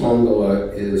 And this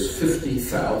mandala is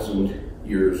 50,000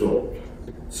 years old.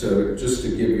 So just to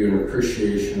give you an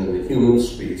appreciation in the human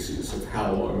species of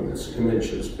how long this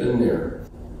image has been there.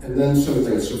 And then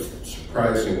something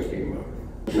surprising came up.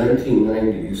 In the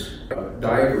 1990s,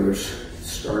 divers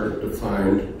started to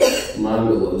find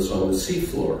mandalas on the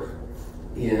seafloor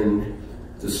in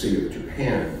the Sea of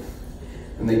Japan.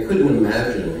 And they couldn't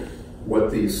imagine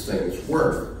what these things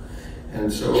were.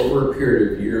 And so over a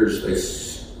period of years,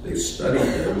 they studied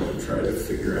them and tried to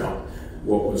figure out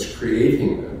what was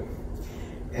creating them.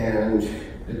 And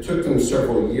it took them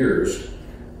several years,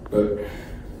 but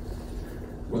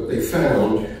what they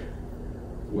found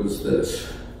was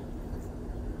this.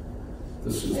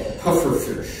 This is the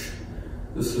pufferfish.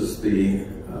 This is the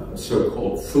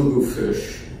so-called fugu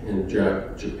fish in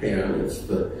Japan. It's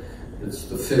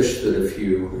the fish that if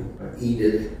you eat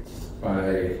it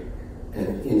by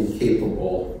an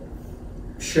incapable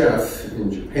chef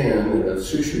in Japan in a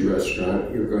sushi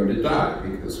restaurant, you're going to die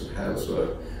because it has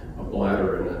a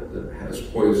bladder in it that has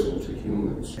poison to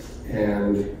humans.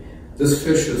 And this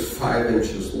fish is 5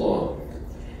 inches long.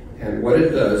 And what it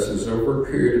does is over a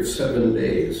period of 7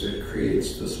 days, it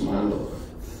creates this mandala.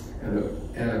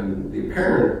 And the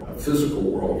apparent physical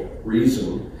world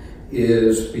reason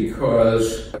is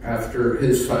because after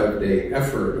his 5-day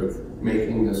effort of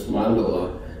making this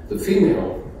mandala, the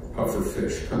female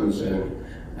pufferfish comes in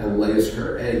and lays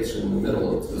her eggs in the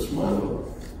middle of this mandala.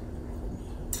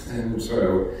 And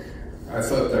so I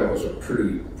thought that was a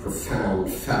pretty profound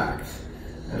fact.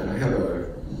 And I have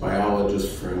a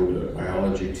biologist friend, a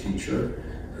biology teacher,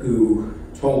 who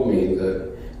told me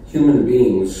that human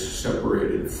beings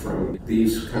separated from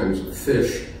these kinds of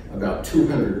fish about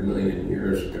 200 million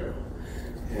years ago.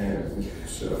 And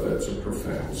so that's a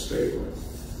profound statement.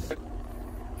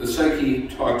 The psyche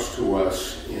talks to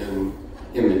us in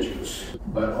images,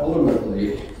 but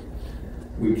ultimately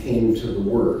we came to the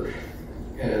Word.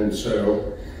 And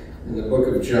so in the book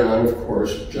of John, of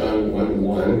course, John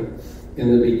 1:1,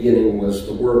 in the beginning was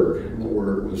the Word, and the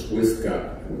Word was with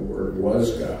God, and the Word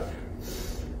was God.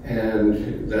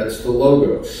 And that's the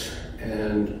Logos.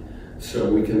 And so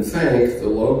we can thank the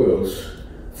Logos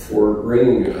for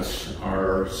bringing us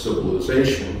our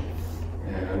civilization.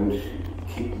 And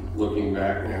keep looking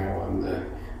back now on the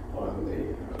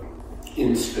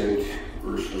instinct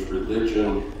versus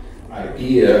religion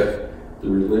idea. The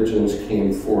religions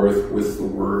came forth with the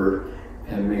Word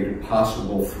and made it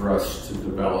possible for us to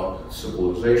develop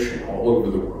civilization all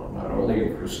over the world, not only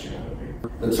in Christianity.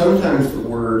 But sometimes the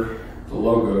Word, the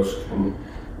Logos, can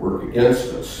work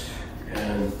against us.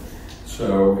 And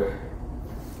so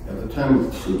at the time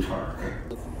of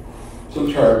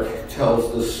Plutarch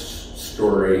tells this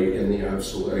story in the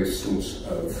obsolescence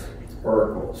of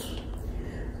oracles.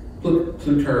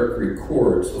 Plutarch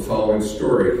records the following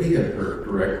story he had heard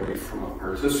directly from a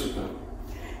participant.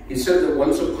 He said that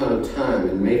once upon a time,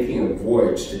 in making a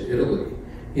voyage to Italy,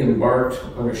 he embarked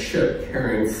on a ship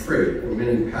carrying freight and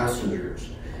many passengers.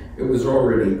 It was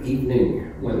already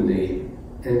evening when the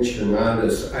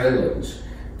Enchinadas Islands,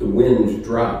 the wind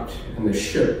dropped and the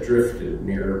ship drifted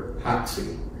near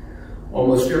Paxi.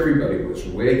 Almost everybody was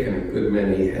awake and a good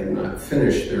many had not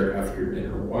finished their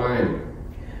after-dinner wine.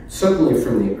 Suddenly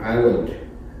from the island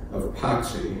of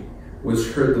Paxi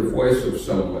was heard the voice of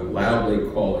someone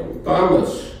loudly calling,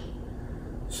 "Thomas!"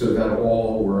 so that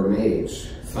all were amazed.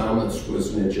 Thomas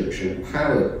was an Egyptian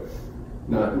pilot,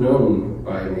 not known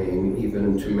by name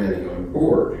even to many on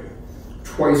board.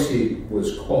 Twice he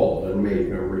was called and made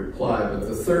no reply, but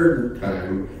the third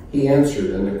time he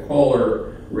answered, and the caller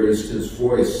raised his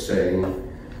voice, saying,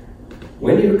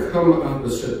 "When you come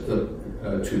opposite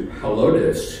to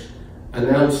Palodes,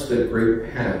 announce that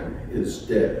great Pan is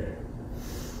dead."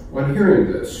 On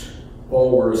hearing this,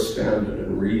 all were astounded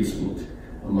and reasoned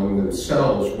among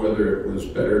themselves whether it was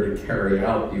better to carry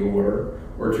out the order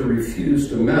or to refuse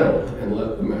to meddle and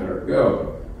let the matter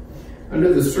go.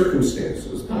 Under the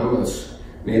circumstances, Thomas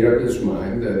made up his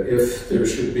mind that if there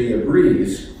should be a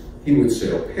breeze, he would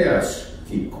sail past,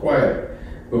 keep quiet,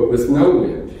 but with no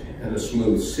wind and a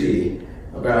smooth sea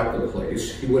about the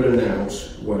place, he would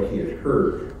announce what he had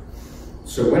heard.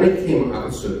 So when he came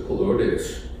opposite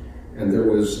Palodes, and there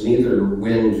was neither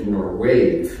wind nor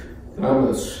wave,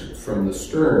 Thomas from the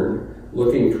stern,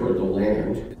 looking toward the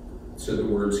land, said the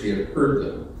words he had heard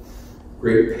them,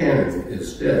 "Great Pan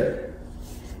is dead."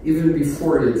 Even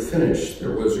before he had finished,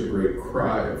 there was a great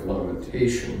cry of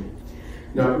lamentation.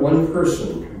 Not one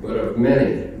person, but of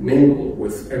many, mingled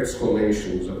with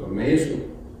exclamations of amazement.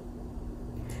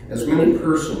 As many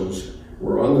persons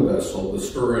were on the vessel, the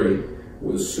story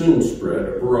was soon spread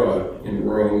abroad in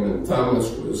Rome, and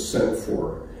Thomas was sent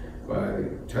for by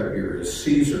Tiberius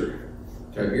Caesar.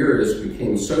 Tiberius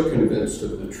became so convinced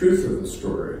of the truth of the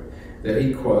story that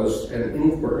he caused an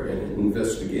inquiry and an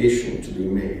investigation to be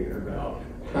made about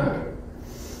time.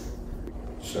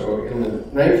 So in the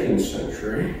 19th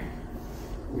century,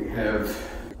 we have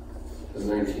the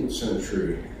 19th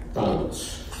century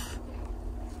Thomas.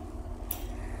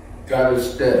 God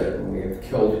is dead and we have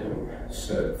killed him,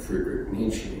 said Friedrich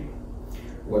Nietzsche.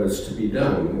 What is to be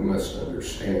done, we must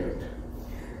understand.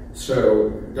 So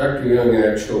Dr. Jung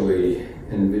actually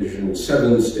envisioned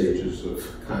 7 stages of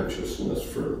consciousness,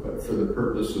 but for the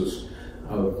purposes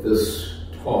of this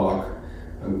talk,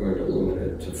 I'm going to limit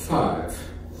it to 5.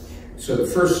 So the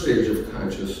first stage of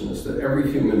consciousness that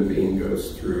every human being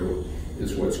goes through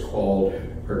is what's called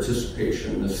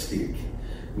participation mystique.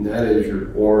 And that is, you're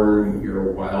born,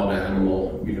 you're a wild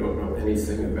animal, you don't know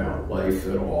anything about life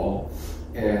at all,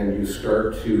 and you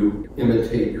start to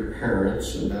imitate your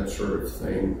parents and that sort of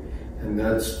thing. And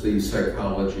that's the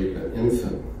psychology of an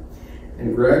infant.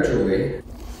 And gradually,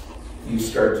 you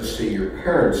start to see your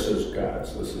parents as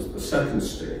gods. This is the second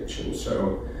stage. And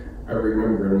so I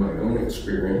remember in my own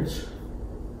experience,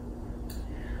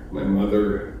 my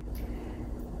mother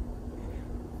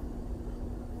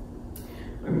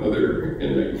in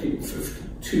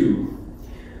 1952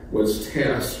 was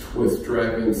tasked with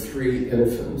driving 3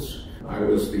 infants. I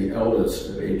was the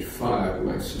eldest at age 5.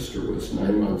 My sister was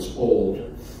 9 months old.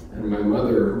 And my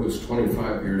mother, who was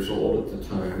 25 years old at the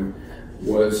time,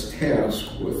 was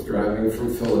tasked with driving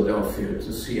from Philadelphia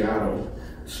to Seattle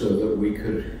so that we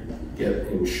could get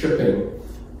in shipping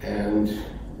and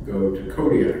go to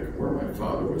Kodiak, where my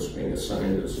father was being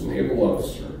assigned as a naval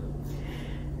officer.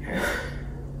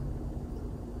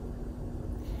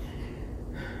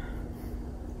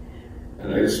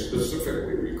 And I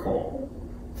specifically recall,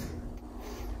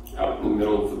 out in the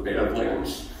middle of the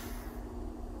Badlands,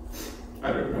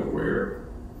 I don't know where,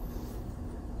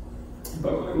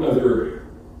 but my mother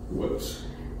was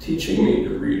teaching me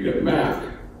to read a map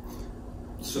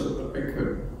so that I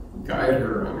could guide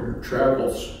her on her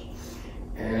travels.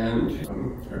 And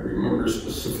I remember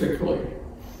specifically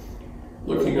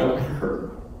looking up at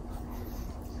her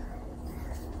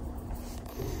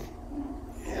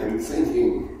and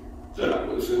thinking that I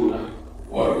was in the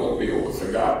automobile with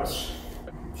the gods.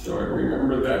 So I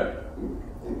remember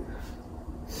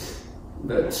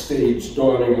that stage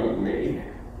dawning on me.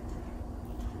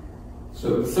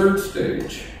 So the third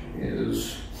stage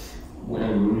is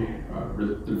when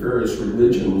the various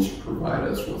religions provide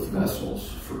us with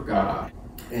vessels for God.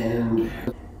 And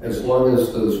as long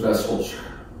as those vessels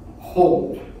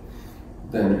hold,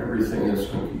 then everything is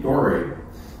hunky-dory.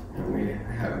 And we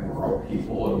have moral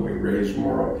people and we raise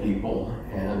moral people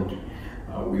and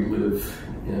we live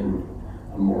in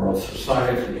a moral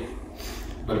society.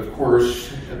 But of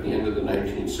course, at the end of the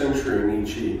 19th century,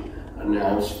 Nietzsche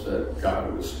announced that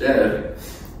God was dead.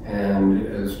 And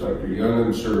as Dr. Jung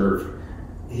observed,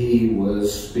 he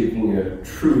was speaking a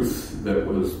truth that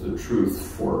was the truth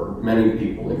for many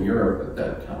people in Europe at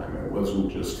that time. It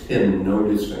wasn't just him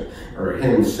noticing or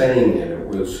him saying it, it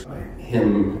was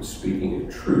him speaking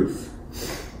a truth.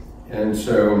 And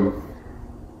so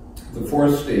the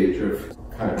fourth stage of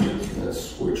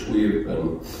consciousness, which we have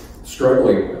been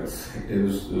struggling with,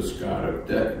 is this God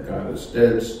is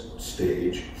dead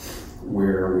stage,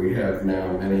 where we have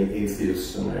now many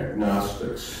atheists and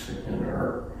agnostics in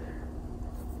our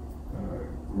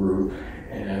group,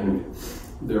 and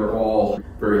they're all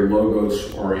very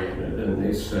logos oriented, and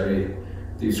they say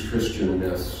these Christian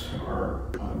myths are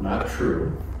not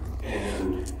true,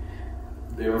 and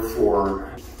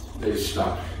therefore they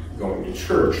stop going to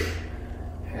church.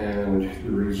 And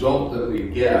the result that we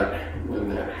get when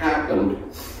that happened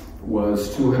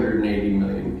was 280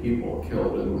 million people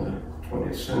killed in the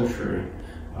 20th century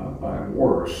by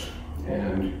wars,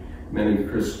 and many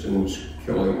Christians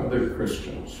killing other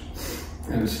Christians.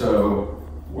 And so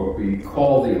what we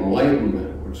call the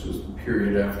Enlightenment, which is the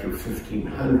period after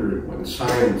 1500 when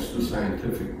science, the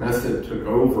scientific method, took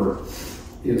over,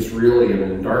 is really an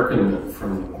endarkenment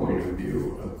from the point of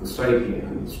view of the psyche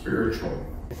and the spiritual.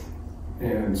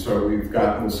 And so we've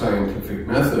gotten the scientific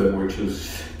method, which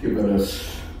has given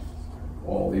us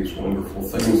all these wonderful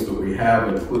things that we have,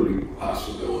 including the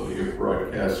possibility of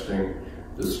broadcasting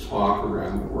this talk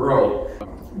around the world,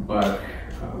 but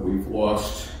we've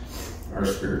lost our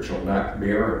spiritual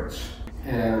bearings.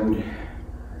 And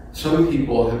some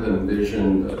people have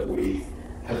envisioned that we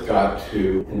have got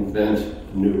to invent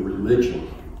a new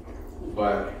religion,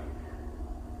 but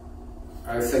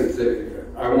I think that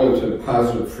I want to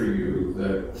posit for you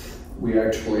that we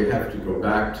actually have to go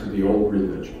back to the old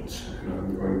religions, and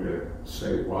I'm going to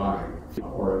say why,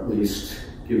 or at least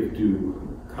give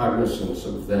due cognizance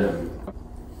of them.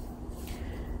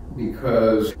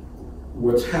 Because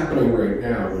what's happening right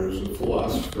now, there's a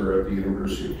philosopher at the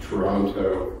University of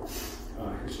Toronto,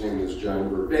 his name is Jung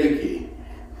Vervaeke,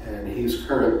 and he's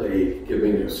currently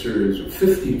giving a series of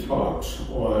 50 talks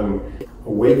on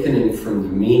awakening from the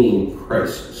meaning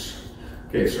crisis.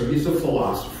 Okay, so he's a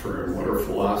philosopher, and what are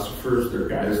philosophers? They're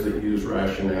guys that use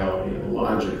rationality and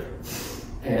logic.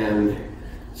 And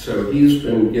so he's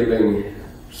been giving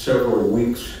several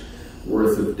weeks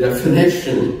worth of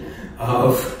definition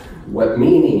of what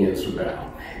meaning is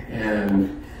about.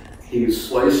 And he's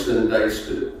sliced and diced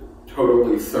it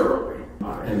totally thoroughly.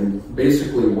 And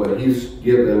basically what he's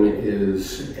given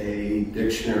is a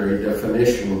dictionary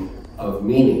definition of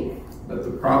meaning. But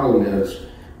the problem is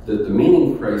that the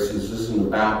meaning crisis isn't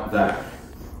about that.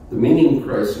 The meaning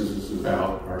crisis is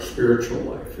about our spiritual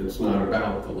life. It's not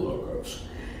about the logos.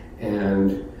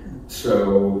 And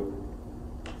so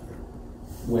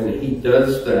when he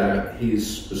does that, he's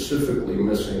specifically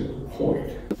missing the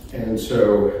point. And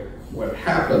so what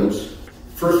happens,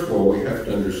 first of all, we have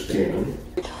to understand,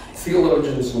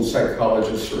 theologians and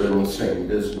psychologists are in the same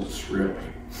business, really.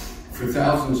 For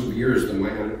thousands of years, the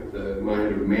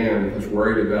mind of man has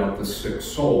worried about the sick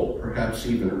soul, perhaps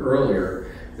even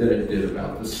earlier than it did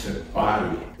about the sick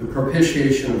body. The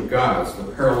propitiation of gods, the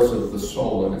perils of the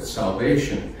soul and its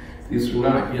salvation, these are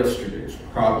not yesterday's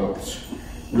problems.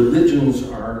 Religions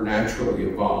are naturally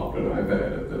evolved, and I've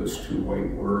added those two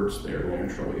white words there,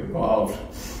 naturally evolved.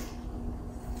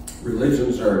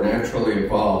 Religions are naturally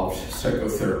evolved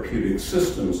psychotherapeutic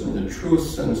systems in the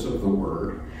truest sense of the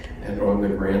word and on the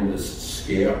grandest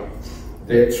scale.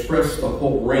 They express the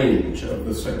whole range of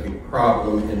the psychic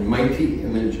problem in mighty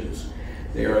images.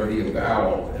 They are the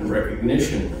avowal and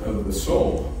recognition of the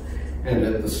soul, and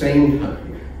at the same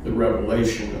time, the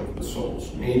revelation of the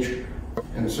soul's nature.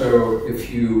 And so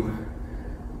if you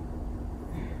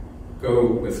go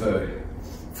with a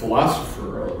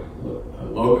philosopher, a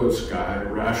logos guy, a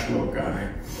rational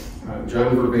guy,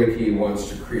 Jung Vervaeke wants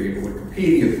to create a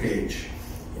Wikipedia page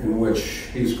in which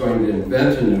he's going to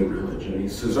invent a new religion. He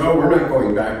says, oh, we're not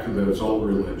going back to those old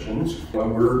religions.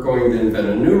 We're going to invent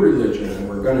a new religion, and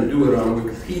we're going to do it on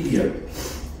Wikipedia.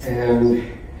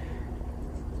 And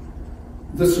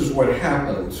this is what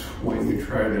happens when you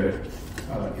try to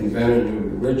invent a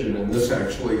new religion, and this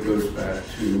actually goes back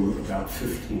to about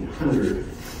 1500,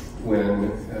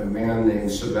 when a man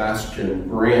named Sebastian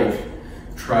Brandt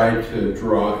tried to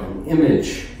draw an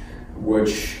image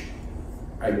which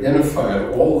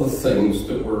identified all the things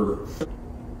that were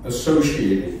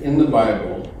associated in the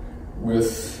Bible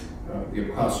with the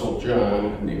Apostle John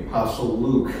and the Apostle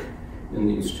Luke in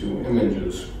these two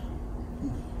images.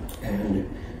 And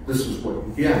this is what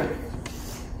you get.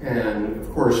 And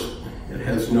of course, it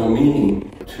has no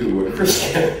meaning to a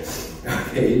Christian,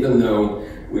 okay, even though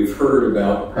we've heard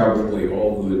about probably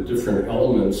all the different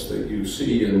elements that you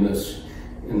see in this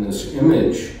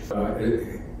image.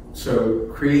 So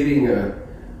creating a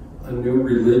new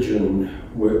religion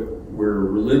where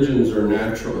religions are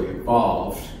naturally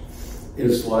evolved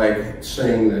is like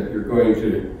saying that you're going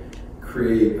to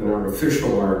create an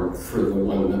artificial arm for the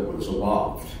one that was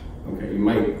evolved. Okay, it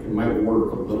might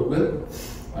work a little bit,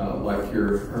 like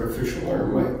your artificial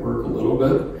arm might work a little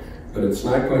bit, but it's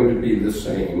not going to be the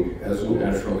same as a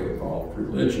naturally evolved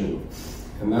religion.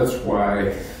 And that's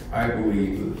why I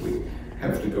believe that we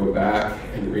have to go back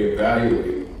and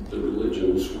reevaluate the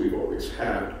religions we've always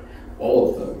had, all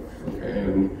of them. Okay,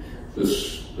 and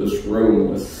this room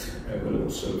with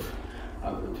evidence of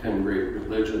the 10 great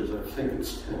religions, I think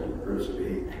it's 10, or is it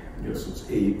 8? I guess it's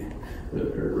 8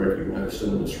 that are recognized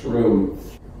in this room.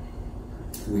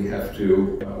 We have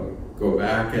to go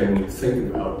back and think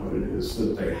about what it is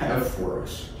that they have for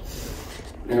us.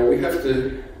 Now, we have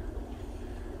to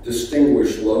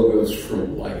distinguish logos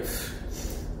from life.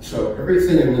 So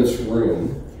everything in this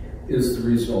room is the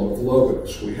result of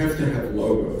logos. We have to have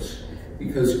logos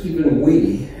because even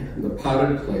we, the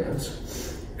potted plants,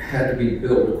 had to be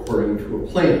built according to a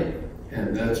plan,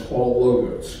 and that's all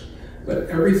logos. But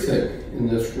everything in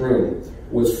this room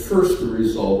was first the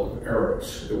result of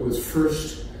eros. It was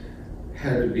first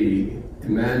had to be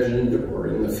imagined or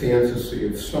in the fantasy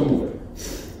of someone.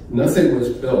 Nothing was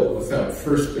built without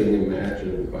first being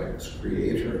imagined by its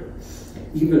creator.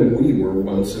 Even we were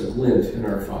once a glint in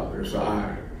our Father's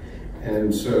eye.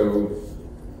 And so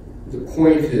the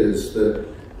point is that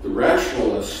the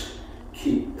rationalists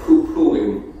keep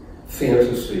poo-pooing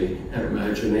fantasy and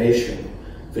imagination.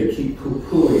 They keep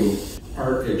poo-pooing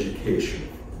art education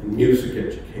and music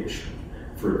education,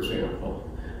 for example.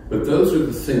 But those are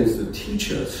the things that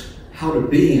teach us how to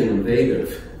be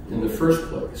innovative in the first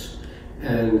place.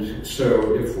 And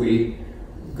so if we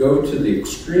go to the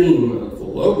extreme of the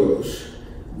logos,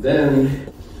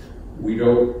 then we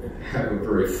don't have a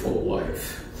very full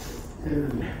life.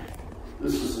 And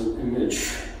this is an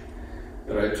image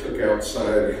that I took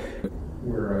outside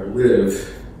where I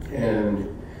live. And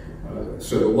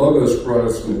so the logos brought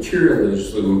us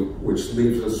materialism, which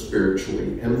leaves us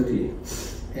spiritually empty.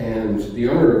 And the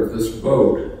owner of this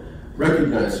boat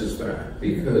recognizes that,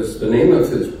 because the name of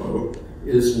his boat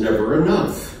is Never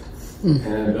Enough.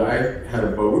 And I had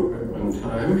a boat at one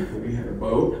time. We had a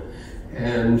boat.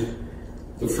 And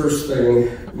the first thing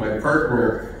my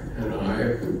partner and I,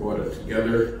 who bought it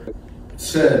together,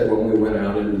 said when we went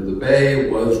out into the bay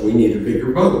was, we need a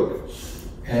bigger boat.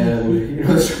 And you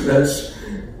know, so that's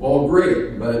all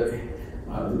great, but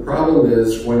the problem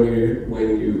is when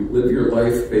you live your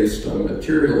life based on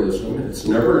materialism, it's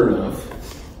never enough,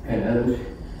 and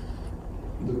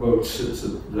the boat sits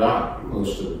at the dock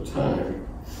most of the time.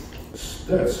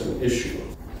 That's an issue.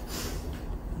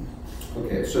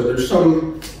 Okay, so there's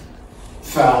some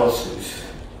fallacies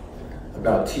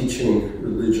about teaching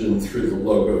religion through the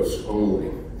logos only.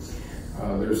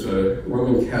 There's a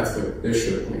Roman Catholic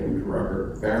bishop named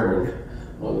Robert Barron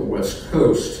on the West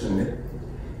Coast, and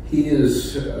he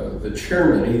is the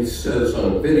chairman. He says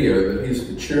on video that he's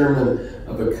the chairman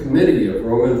of a committee of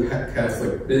Roman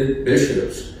Catholic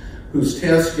bishops whose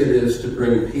task it is to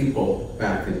bring people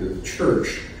back into the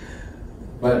church.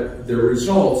 But the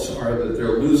results are that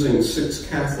they're losing 6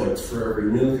 Catholics for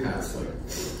every new Catholic.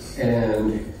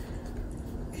 And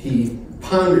he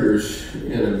ponders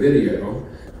in a video,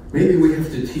 maybe we have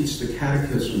to teach the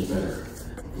catechism better.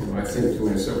 You know, I think to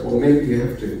myself, well, maybe you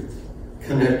have to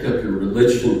connect up your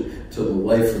religion to the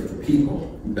life of the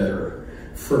people better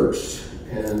first.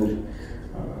 And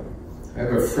I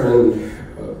have a friend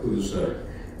who's a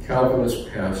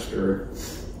Calvinist pastor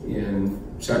in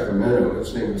Sacramento.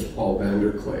 His name is Paul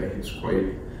Vanderclay. He's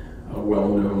quite well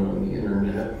known on the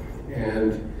internet.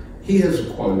 And he has a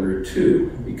quandary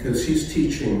too, because he's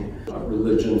teaching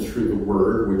religion through the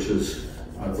Word, which is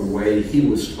the way he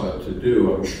was taught to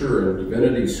do, I'm sure, in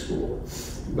divinity school.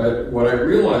 But what I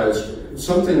realized,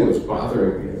 something was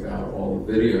bothering me about all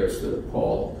the videos that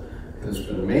Paul has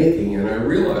been making, and I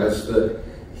realized that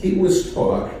he was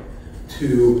taught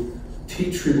to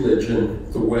teach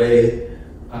religion the way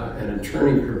an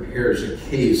attorney prepares a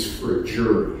case for a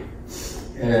jury.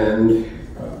 And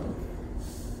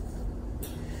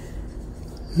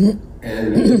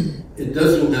it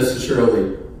doesn't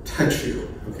necessarily touch you.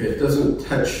 Okay, it doesn't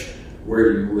touch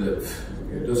where you live.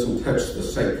 Okay? It doesn't touch the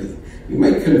psyche. You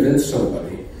might convince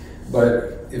somebody,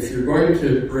 but if you're going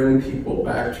to bring people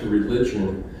back to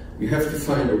religion, you have to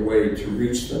find a way to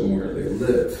reach them where they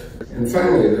live. And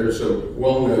finally, there's a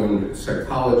well-known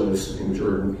psychologist named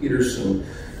Jordan Peterson.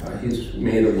 He's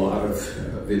made a lot of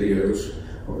videos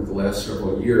over the last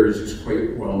several years. He's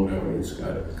quite well known. He's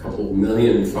got a couple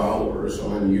million followers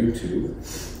on YouTube.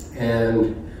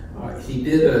 And he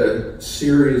did a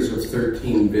series of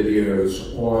 13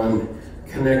 videos on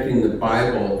connecting the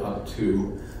Bible up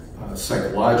to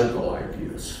psychological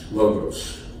ideas,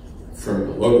 logos, from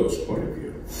the logos point of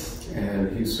view.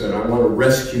 And he said, I want to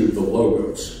rescue the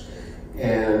logos.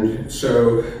 And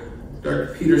so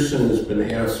Dr. Peterson has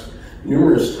been asked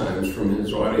numerous times from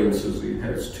his audiences. He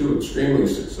has 2 extremely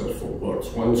successful books.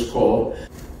 One's called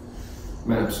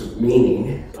Maps of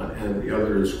Meaning, and the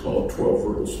other is called 12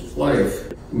 Rules of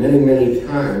Life. Many, many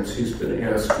times he's been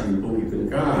asked, do you believe in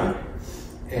God?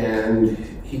 And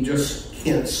he just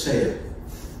can't say it.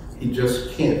 He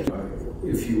just can't.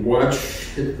 If you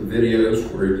watch the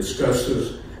videos where he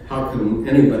discusses how can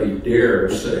anybody dare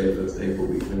say that they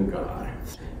believe in God,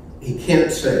 he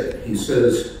can't say it. He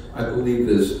says, I believe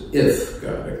as if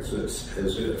God exists,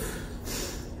 as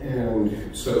if.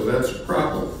 And so that's a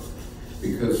problem,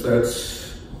 because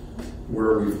that's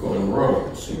where we've gone wrong,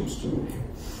 it seems to me.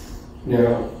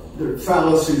 Now, there are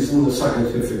fallacies in the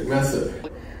scientific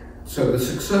method. So the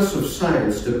success of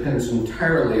science depends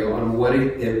entirely on what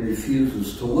it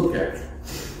refuses to look at.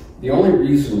 The only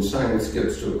reason science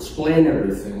gets to explain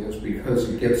everything is because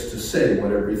it gets to say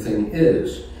what everything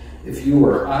is. If you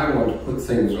or I want to put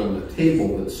things on the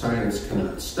table that science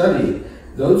cannot study,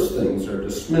 those things are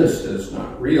dismissed as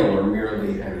not real or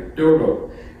merely anecdotal,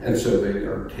 and so they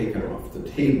are taken off the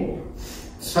table.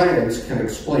 Science can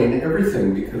explain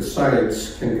everything because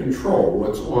science can control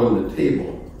what's on the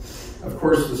table. Of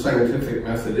course, the scientific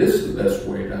method is the best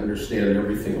way to understand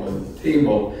everything on the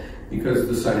table, because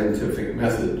the scientific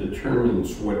method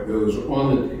determines what goes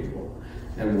on the table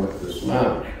and what does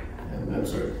not. And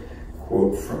that's a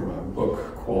quote from a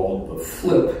book called The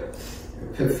Flip,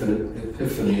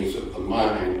 Epiphanies of the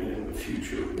Mind in the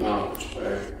Future of Knowledge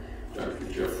by Dr.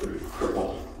 Jeffrey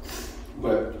Kripal.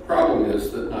 But the problem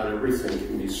is that not everything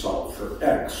can be solved for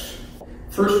X.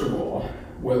 First of all,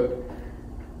 what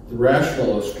the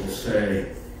rationalist will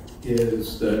say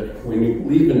is that when you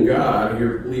believe in God,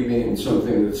 you're believing in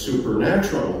something that's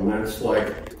supernatural, and that's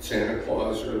like Santa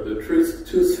Claus or the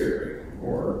Tooth Fairy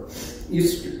or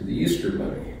the Easter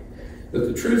Bunny. But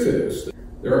the truth is that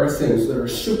there are things that are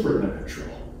supernatural.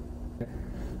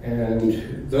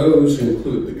 And those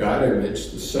include the God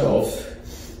image, the self,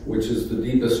 which is the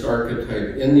deepest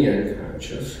archetype in the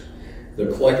unconscious, the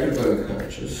collective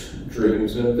unconscious,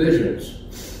 dreams and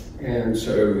visions. And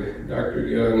so Dr.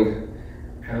 Jung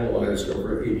analyzed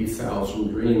over 80,000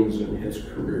 dreams in his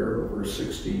career, over a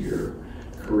 60-year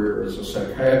career as a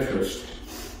psychiatrist.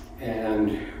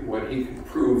 And what he could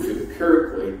prove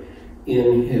empirically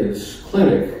in his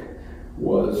clinic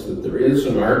was that there is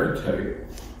an archetype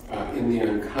in the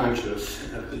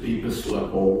unconscious at the deepest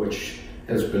level, which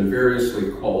has been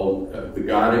variously called the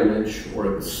God image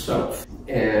or the self.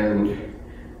 And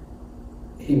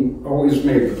he always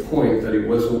made the point that he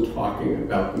wasn't talking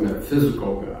about the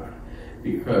metaphysical God,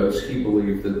 because he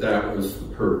believed that that was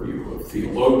the purview of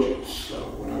theologians. So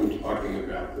when I'm talking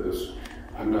about this,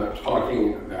 I'm not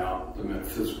talking about the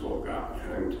metaphysical God.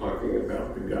 I'm talking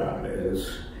about the God as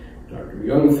Dr.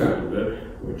 Jung found it,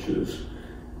 which is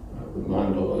the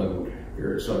mandala and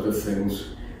various other things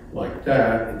like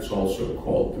that. It's also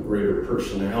called the greater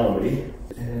personality,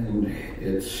 and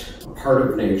it's a part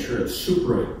of nature. It's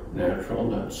supranatural,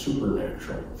 not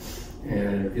supernatural,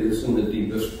 and it is in the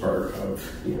deepest part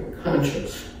of the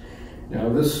unconscious. Now,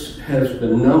 this has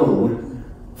been known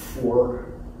for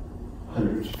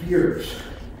hundreds of years.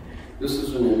 This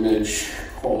is an image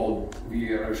called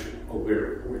Vierge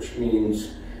Ouverte, which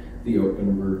means the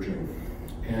open virgin.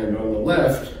 And on the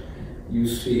left, you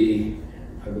see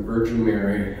the Virgin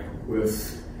Mary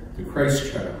with the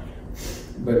Christ child.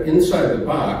 But inside the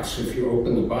box, if you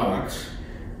open the box,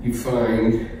 you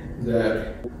find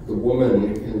that the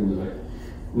woman in the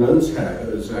nun's habit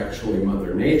is actually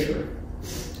Mother Nature.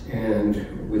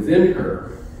 And within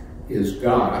her is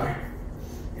God,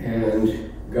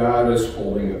 and God is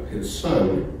holding up his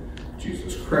son,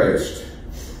 Jesus Christ.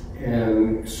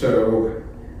 And so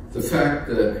the fact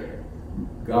that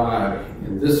God,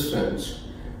 in this sense,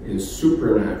 is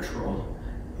supernatural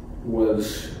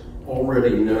was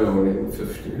already known in the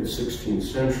 15th and 16th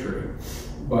century,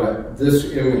 but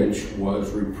this image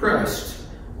was repressed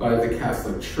by the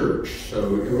Catholic Church.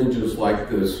 So images like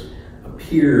this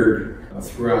appeared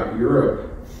throughout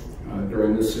Europe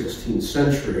during the 16th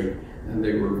century, and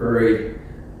they were very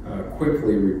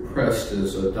quickly repressed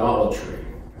as idolatry.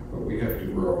 But we have to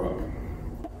grow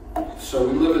up. So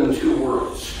we live in two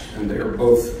worlds, and they are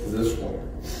both this one.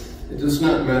 It does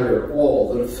not matter at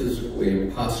all that a physically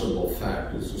impossible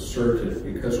fact is asserted,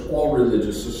 because all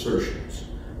religious assertions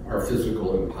are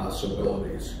physical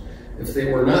impossibilities. If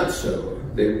they were not so,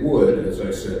 they would, as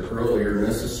I said earlier,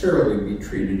 necessarily be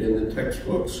treated in the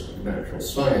textbooks of natural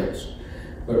science.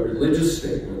 But religious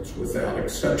statements, without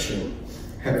exception,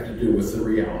 have to do with the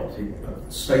reality of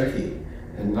the psyche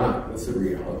and not with the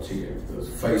reality of the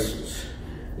vices.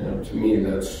 Now, to me,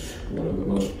 that's one of the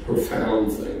most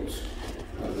profound things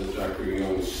that Dr.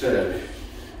 Jung said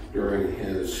during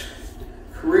his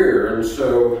career. And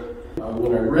so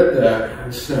when I read that, I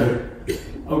said,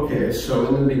 okay, so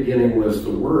in the beginning was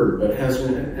the Word, but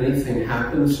hasn't anything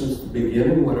happened since the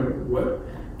beginning? What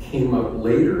came up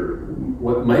later?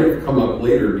 What might have come up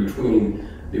later between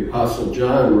the Apostle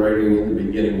John writing in the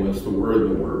beginning was the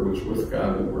Word was with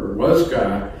God, the Word was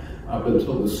God, up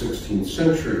until the 16th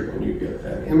century when you get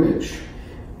that image.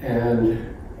 And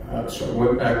so I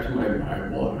went back to my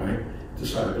Bible and I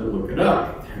decided to look it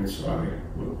up. And so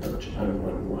I looked up John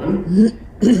 1:1. And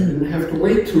I didn't have to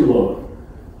wait too long,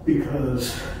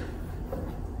 because,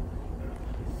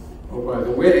 oh, by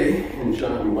the way, in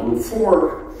John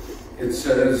 1:4, it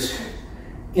says,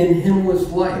 "In him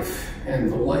was life, and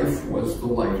the life was the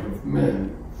light of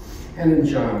men." And in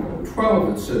John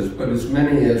 1:12, it says, "But as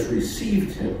many as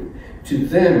received him, to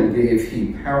them gave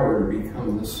he power to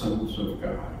become the sons of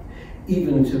God,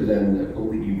 even to them that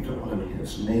believed on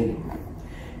his name."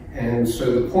 And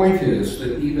so the point is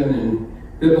that even in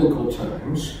biblical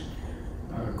times,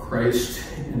 Christ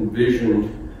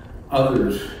envisioned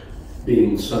others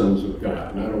being sons of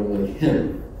God, not only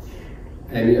him.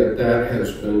 And yet that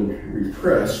has been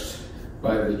repressed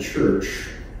by the church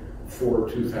for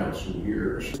 2,000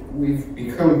 years. We've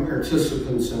become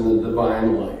participants in the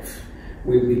divine life.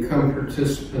 We've become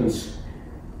participants,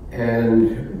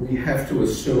 and we have to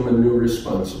assume a new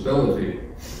responsibility.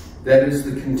 That is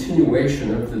the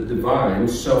continuation of the divine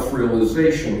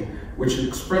self-realization, which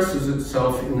expresses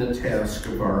itself in the task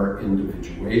of our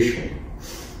individuation.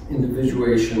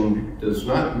 Individuation does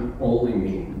not only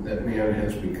mean that man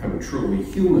has become truly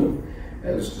human,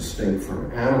 as distinct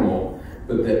from animal,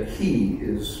 but that he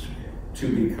is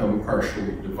to become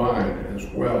partially divine as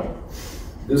well.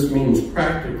 This means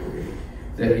practically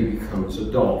that he becomes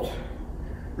adult,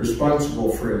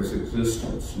 responsible for his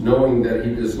existence, knowing that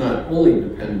he does not only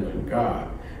depend on God,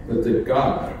 but that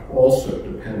God also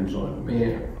depends on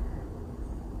man.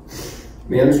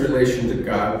 Man's relation to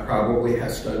God probably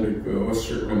has to undergo a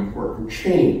certain important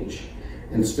change.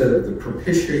 Instead of the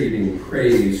propitiating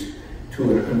praise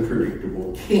to an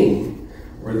unpredictable king,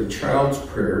 or the child's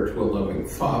prayer to a loving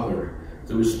father,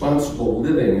 the responsible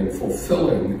living and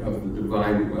fulfilling of the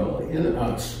divine will in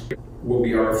us will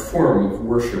be our form of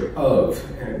worship of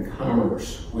and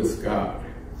commerce with God.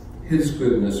 His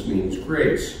goodness means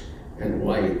grace and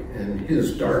light, and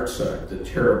his dark side, the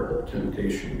terrible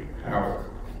temptation to power.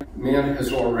 Man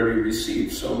has already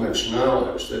received so much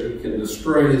knowledge that he can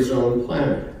destroy his own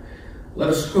planet. Let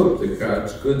us hope that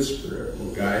God's good spirit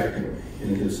will guide him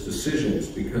in his decisions,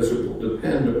 because it will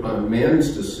depend upon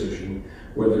man's decision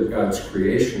whether God's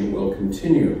creation will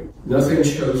continue. Nothing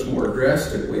shows more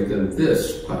drastically than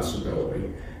this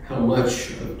possibility how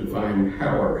much of divine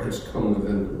power has come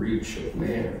within the reach of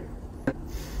man.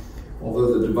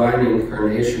 Although the divine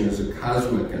incarnation is a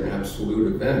cosmic and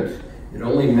absolute event, it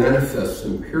only manifests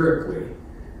empirically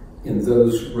in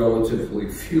those relatively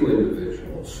few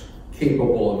individuals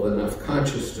capable of enough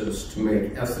consciousness to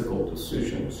make ethical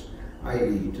decisions,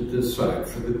 i.e., to decide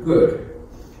for the good.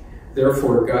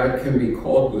 Therefore, God can be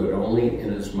called good only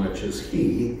inasmuch as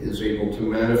he is able to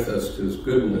manifest his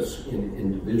goodness in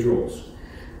individuals.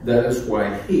 That is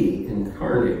why he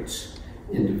incarnates.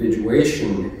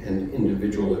 Individuation and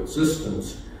individual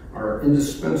existence are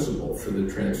indispensable for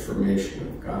the transformation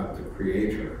of God the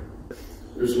Creator.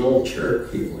 There's an old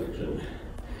Cherokee legend.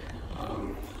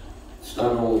 It's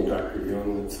not only Dr.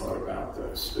 Jung that thought about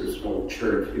this. There's an old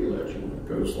Cherokee legend that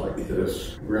goes like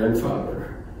this.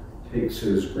 Grandfather takes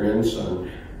his grandson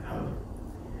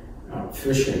out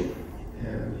fishing,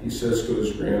 and he says to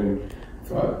his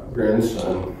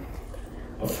grandson,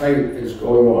 "A fight is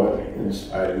going on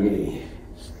inside me.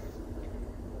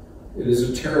 It is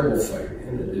a terrible fight,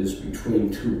 and it is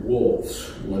between two wolves.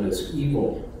 One is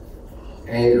evil,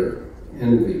 anger,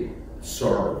 envy,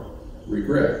 sorrow,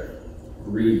 regret,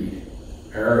 greed,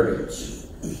 arrogance,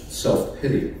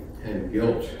 self-pity, and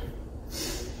guilt.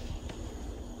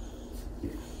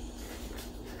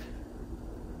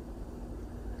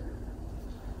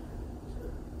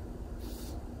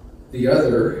 The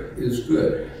other is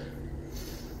good.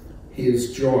 He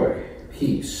is joy,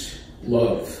 peace,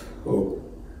 love, hope,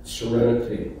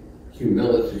 serenity,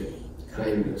 humility,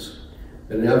 kindness,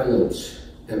 benevolence,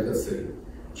 empathy,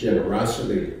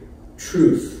 generosity,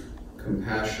 truth,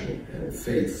 compassion, and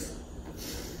faith."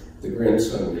 The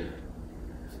grandson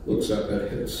looks up at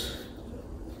his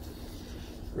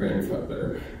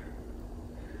grandfather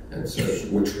and says,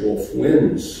 "Which wolf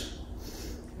wins?"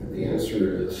 And the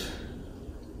answer is,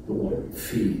 "The one you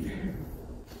feed."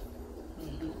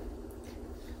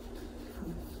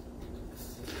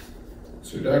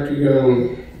 So Dr.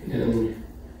 Jung, in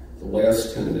the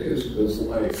last 10 days of his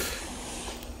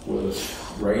life, was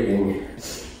writing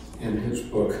in his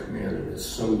book, Man and His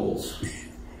Symbols.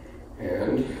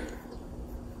 And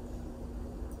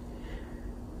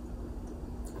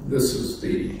this is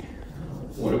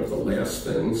one of the last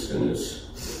things in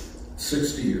his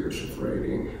 60 years of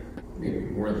writing, maybe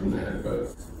more than that,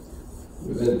 but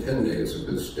within 10 days of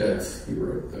his death, he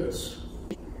wrote this.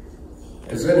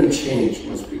 "As any change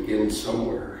must begin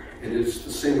somewhere, it is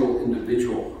the single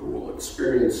individual who will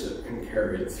experience it and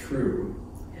carry it through.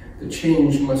 The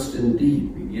change must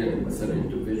indeed begin with an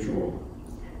individual.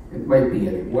 It might be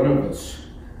any one of us.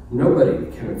 Nobody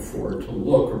can afford to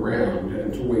look around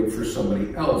and to wait for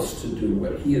somebody else to do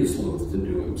what he is loath to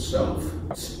do himself.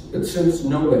 But since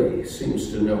nobody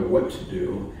seems to know what to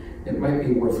do, it might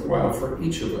be worthwhile for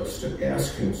each of us to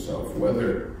ask himself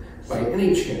whether, by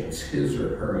any chance, his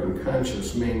or her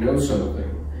unconscious may know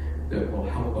something that will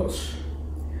help us.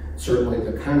 Certainly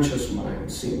the conscious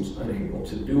mind seems unable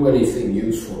to do anything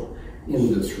useful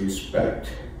in this respect.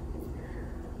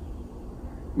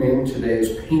 Man today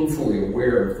is painfully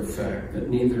aware of the fact that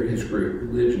neither his great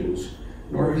religions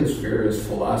nor his various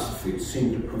philosophies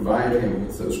seem to provide him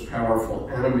with those powerful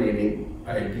animating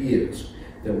ideas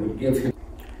that would give him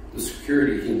the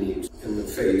security he needs in the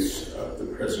face of the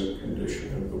present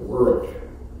condition of the world.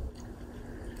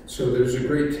 So there's a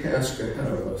great task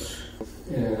ahead of us,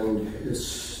 and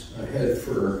it's ahead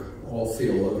for all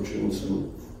theologians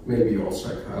and maybe all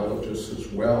psychologists as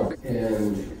well.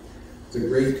 And the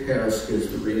great task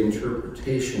is the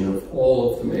reinterpretation of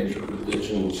all of the major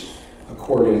religions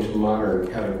according to modern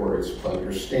categories of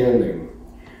understanding.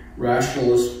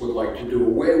 Rationalists would like to do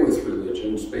away with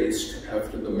religions based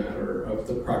after the manner of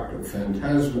the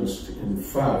Proctophantasmist in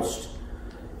Faust.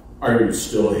 Are you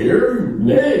still here?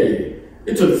 Nay,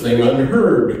 it's a thing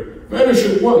unheard. Vanish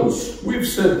at once. We've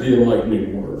said the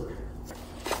enlightening word.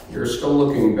 You're still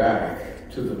looking back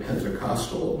to the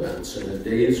Pentecostal events in a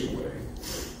dazed way,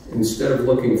 instead of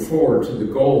looking forward to the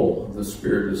goal the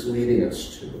Spirit is leading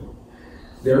us to.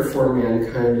 Therefore,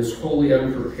 mankind is wholly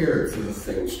unprepared for the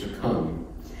things to come.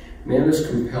 Man is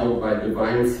compelled by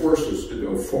divine forces to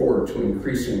go forward to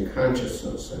increasing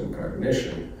consciousness and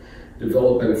cognition,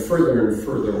 developing further and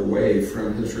further away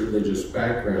from his religious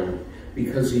background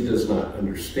because he does not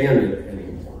understand it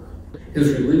anymore.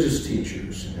 His religious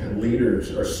teachers and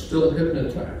leaders are still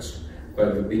hypnotized by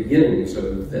the beginnings of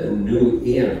the then new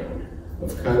eon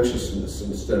of consciousness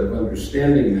instead of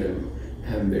understanding them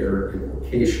and their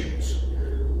implications.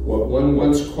 What one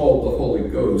once called the Holy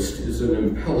Ghost is an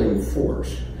impelling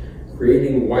force,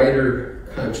 creating wider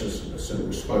consciousness and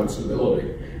responsibility,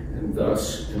 and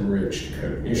thus enriched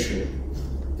cognition.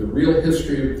 The real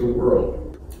history of the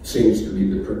world seems to be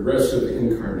the progressive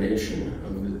incarnation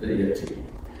of the deity.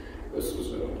 This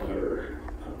is a letter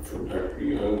from Dr.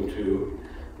 Jung to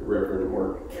the Reverend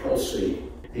Morton Kelsey,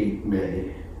 8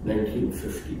 May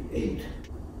 1958.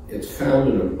 It's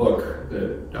found in a book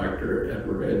that Dr.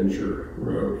 Edward Edinger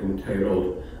wrote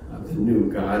entitled The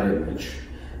New God Image.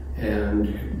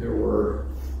 And there were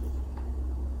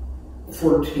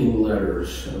 14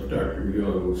 letters of Dr.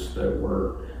 Jung's that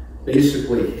were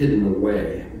basically hidden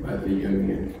away by the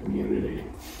Jungian community.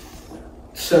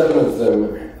 7 of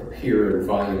them appear in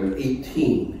volume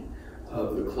 18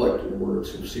 of the collected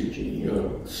works of C.G.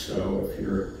 Jung. So if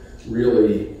you're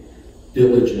really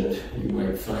diligent, you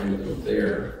might find them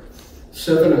there.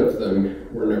 7 of them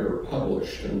were never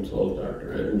published until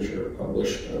Dr. Edinger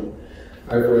published them.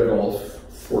 I've read all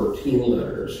 14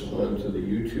 letters onto the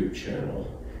YouTube channel,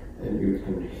 and you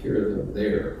can hear them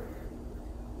there.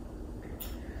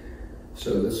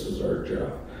 So this is our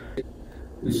job.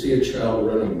 We see a child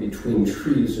running between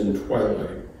trees in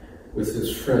twilight with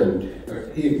his friend.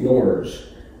 He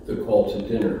ignores the call to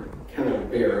dinner, cannot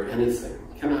bear anything,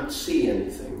 cannot see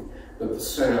anything but the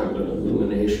sound and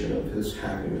illumination of his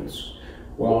happiness.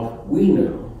 While we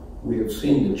know, we have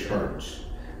seen the charts,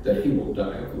 that he will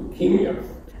die of leukemia.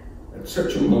 At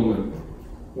such a moment,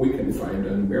 we can find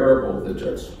unbearable the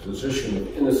juxtaposition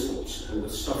of innocence and the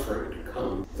suffering to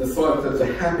come. The thought that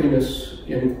the happiness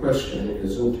in question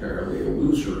is entirely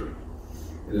illusory.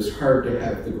 It is hard to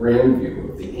have the grand view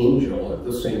of the angel at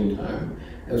the same time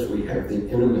as we have the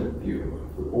intimate view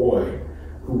of the boy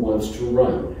who wants to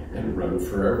run and run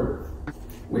forever.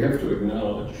 We have to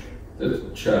acknowledge that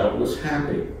the child was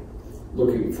happy,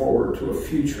 looking forward to a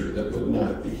future that would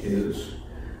not be his.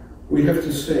 We have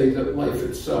to say that life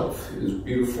itself is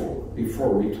beautiful before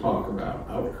we talk about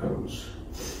outcomes.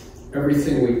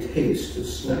 Everything we taste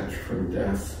is snatched from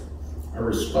death. Our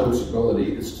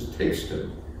responsibility is to taste it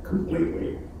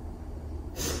completely.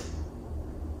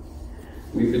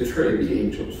 We betray the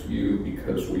angel's view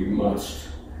because we must.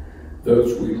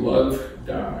 Those we love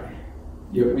die,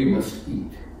 yet we must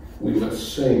eat, we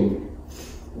must sing,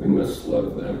 we must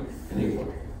love them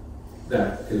anyway.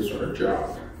 That is our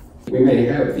job. We may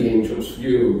have the angel's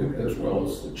view as well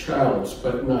as the child's,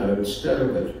 but not instead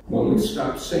of it. When we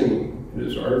stop singing, it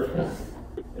is our time,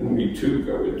 and we too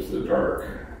go into the dark.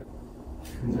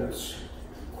 And that's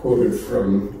quoted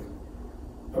from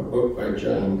a book by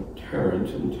John Tarrant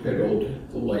entitled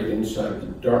The Light Inside the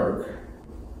Dark,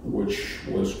 which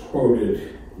was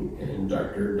quoted in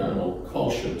Dr. Donald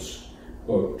Kalsch's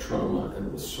book, Trauma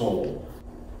and the Soul.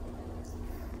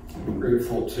 I'm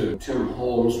grateful to Tim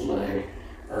Holmes, my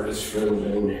artist friend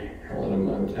in Helena,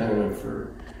 Montana,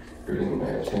 for bringing my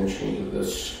attention to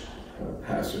this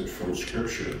passage from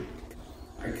Scripture.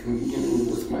 I commune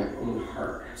with my own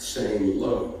heart, saying,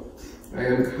 Lo, I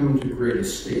am come to great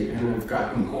estate, and have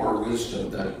gotten more wisdom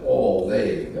than all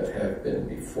they that have been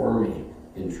before me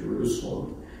in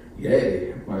Jerusalem.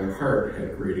 Yea, my heart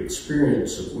had great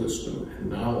experience of wisdom and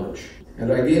knowledge,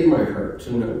 and I gave my heart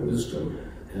to know wisdom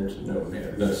and to know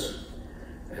madness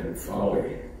and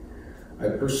folly. I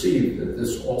perceive that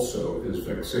this also is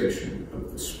vexation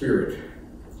of the spirit.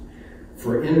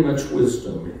 For in much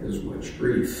wisdom is much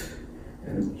grief,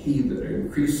 and he that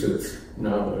increaseth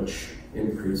knowledge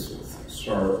increaseth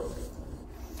sorrow.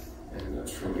 And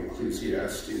that's from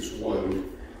Ecclesiastes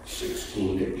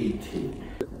 1:16 to 18.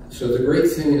 So the great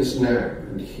thing is now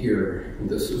and here, and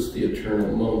this is the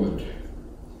eternal moment.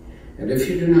 And if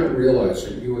you do not realize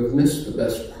it, you have missed the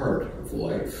best part of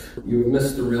life. You have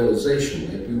missed the realization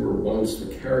that you were once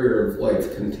the carrier of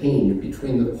life contained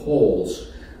between the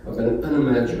poles of an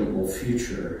unimaginable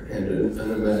future and an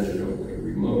unimaginably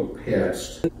remote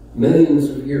past. Millions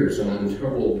of years and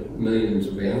untold millions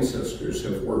of ancestors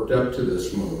have worked up to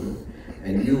this moment,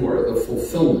 and you are the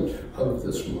fulfillment of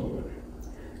this moment.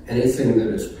 Anything that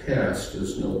is past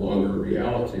is no longer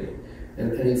reality,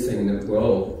 and anything that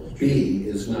will be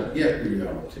is not yet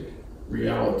reality.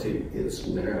 Reality is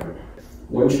now.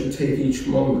 One should take each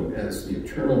moment as the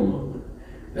eternal moment,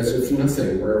 as if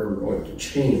nothing were ever going to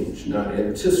change, not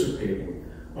anticipating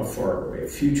a faraway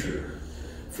future.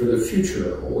 For the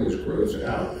future always grows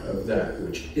out of that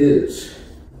which is,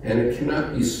 and it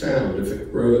cannot be sound if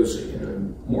it grows in a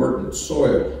morbid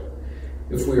soil.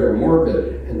 If we are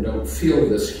morbid and don't feel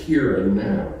this here and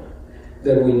now,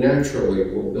 then we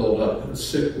naturally will build up a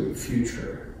sickly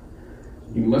future.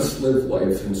 You must live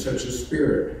life in such a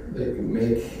spirit that you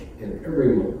make in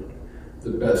every moment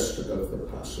the best of the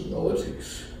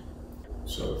possibilities.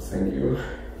 So thank you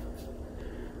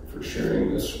for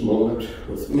sharing this moment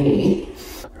with me.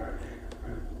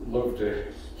 I'd love to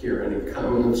hear any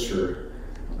comments or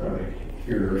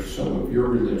hear some of your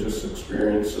religious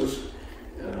experiences,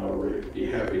 and I'll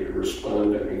be happy to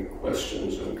respond to any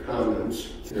questions and comments.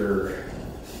 There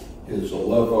is a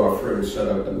love offering set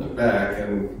up in the back,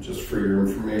 and just for your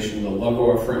information, the love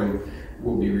offering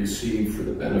will be received for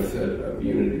the benefit of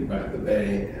Unity by the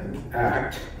Bay and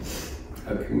ACT,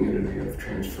 a community of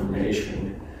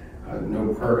transformation.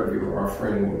 No part of your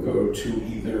offering will go to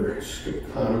either Skip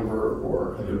Conover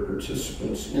or other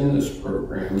participants in this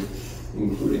program,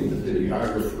 including the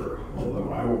videographer,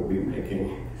 although I will be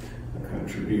making a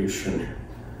contribution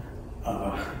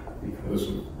because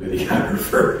of the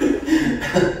videographer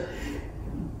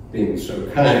being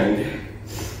so kind.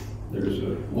 There's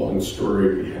a long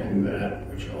story behind that,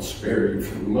 which I'll spare you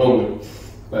for the moment.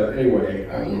 But anyway,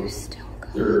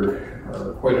 there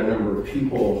are quite a number of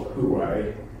people who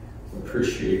I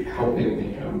appreciate helping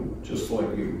me. I'm just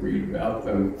letting you read about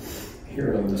them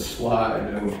here on the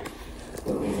slide, and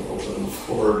let me open the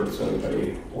floor. Does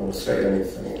anybody want to say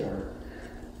anything, or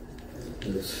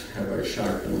have I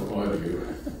shocked an audio?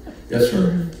 Yes,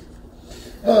 sir.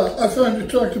 I find your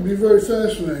talk to be very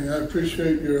fascinating. I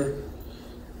appreciate your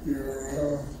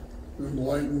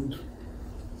enlightened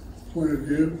point of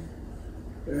view.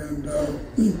 And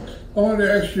I wanted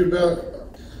to ask you about,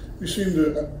 you seem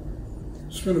to,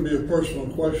 it's going to be a personal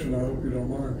question, I hope you don't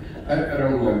mind. I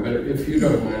don't mind, but if you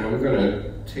don't mind, I'm going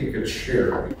to take a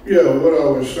chair. Yeah, what I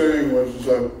was saying was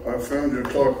I found your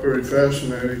talk very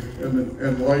fascinating and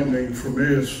enlightening. For me,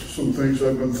 it's some things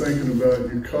I've been thinking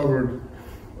about. You covered,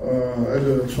 I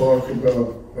did a talk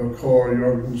about a call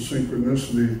Jung and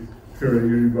synchronicity here at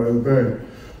Unity by the Bay.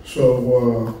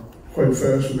 So quite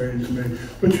fascinating to me.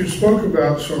 But you spoke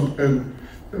about some, and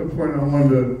the point I wanted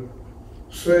to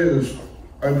say is,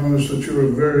 I noticed that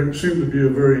you seem to be a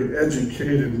very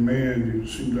educated man. You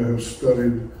seem to have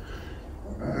studied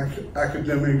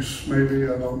academics, maybe.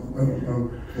 I don't know.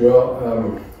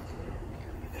 Well,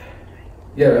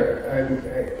 yeah,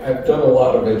 I've done a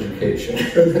lot of education.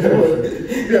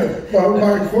 Yeah, but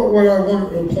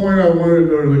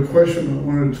the question I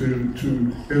wanted to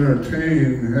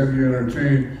entertain, have you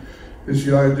entertain, is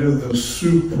the idea of the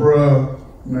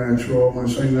supranatural. Am I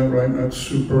saying that right? Not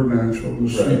supernatural.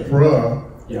 The right.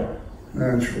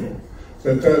 Supranatural.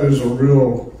 That is a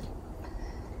real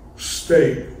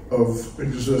state of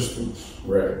existence.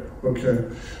 Right. Okay.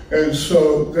 And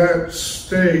so that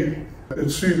state, it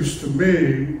seems to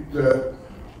me that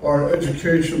our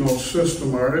educational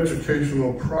system, our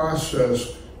educational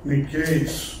process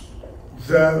negates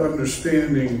that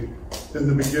understanding in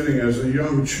the beginning. As a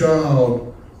young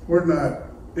child, we're not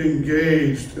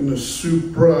engaged in the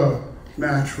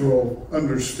supranatural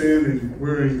understanding.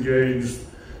 We're engaged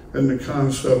in the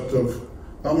concept of,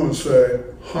 I'm going to say,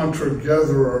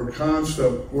 hunter-gatherer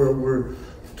concept, where we're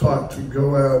taught to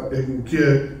go out and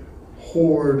get,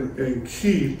 hoard, and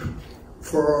keep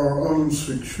for our own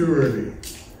security.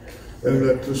 And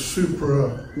that the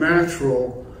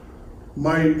supranatural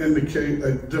might indicate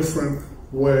a different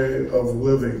way of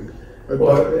living.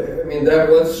 Well, I mean, that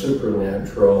was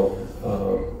supernatural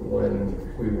when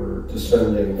we were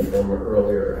descending from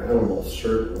earlier animals,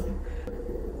 certainly.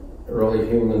 Early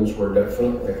humans were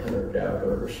definitely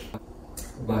hunter-gatherers,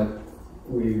 but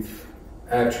we've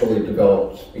actually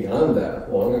developed beyond that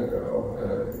long ago,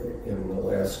 in the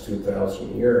last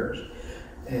 2,000 years.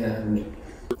 And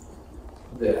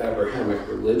the Abrahamic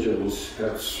religions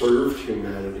have served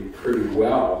humanity pretty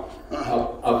well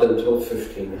up until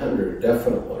 1500,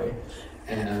 definitely,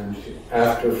 and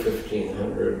after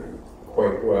 1500,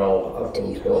 quite well up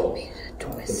until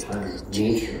the time of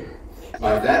Nietzsche.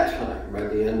 By that time, by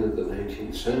the end of the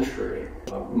 19th century,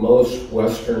 most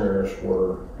Westerners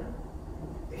were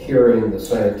hearing the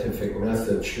scientific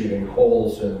method shooting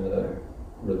holes in the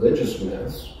religious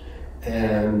myths,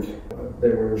 and they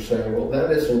were saying, well,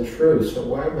 that isn't true, so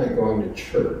why am I going to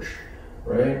church,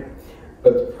 right?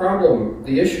 But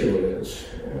the issue is,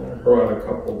 and I brought a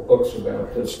couple of books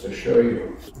about this to show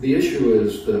you, the issue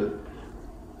is that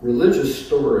religious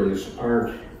stories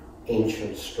aren't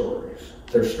ancient stories.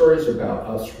 They're stories about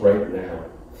us right now,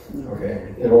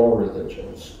 okay, in all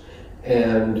religions.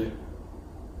 And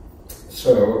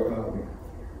so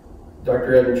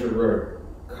Dr. Edinger wrote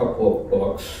a couple of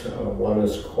books. One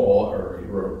is called, or he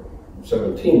wrote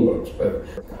 17 books, but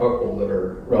a couple that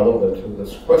are relevant to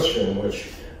this question, which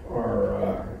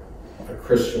are A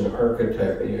Christian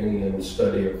Archetype, a Jungian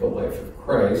study of the life of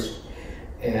Christ,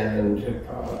 and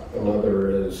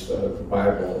another is The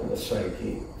Bible and the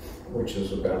Psyche, which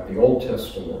is about the Old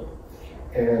Testament.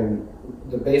 And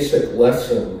the basic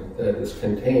lesson that is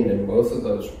contained in both of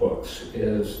those books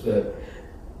is that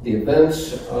the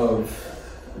events of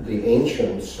the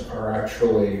ancients are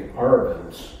actually our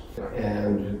events,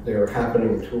 and they're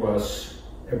happening to us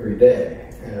every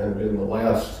day. And in the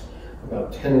last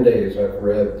about 10 days, I've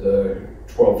read the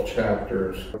 12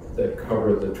 chapters that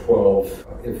cover the 12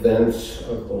 events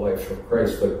of the life of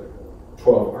Christ, the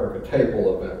 12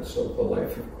 archetypal events of the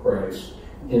life of Christ,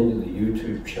 into the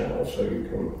YouTube channel, so you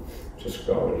can just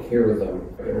go and hear them.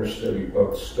 Intercity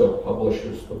Books still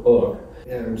publishes the book,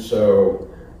 and so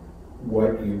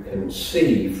what you can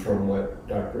see from what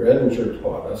Dr. Edinger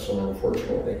taught us, and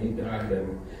unfortunately he died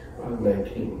in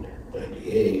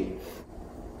 1998,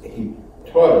 he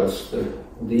taught us that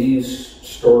these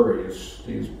stories,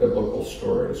 these biblical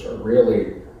stories, are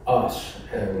really us,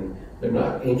 and they're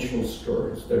not ancient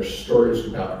stories. They're stories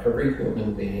about every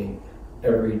human being,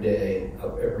 every day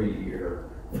of every year,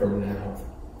 from now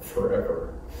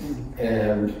forever.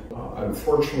 And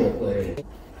unfortunately,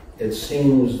 it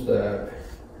seems that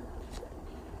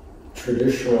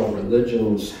traditional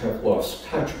religions have lost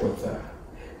touch with that.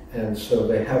 And so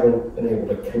they haven't been able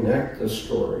to connect the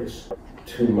stories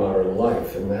to modern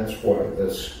life. And that's why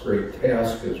this great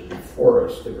task is before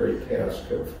us, the great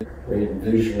task of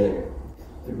re-envisioning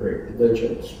the great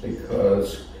religions.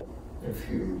 Because if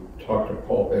you talk to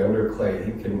Paul Vanderklay,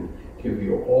 he can give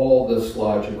you all this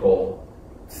logical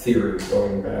theory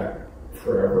going back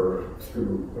forever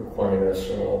through Aquinas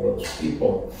and all those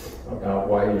people about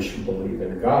why you should believe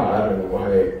in God and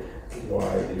why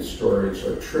these stories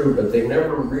are true, but they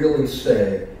never really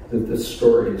say that this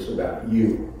story is about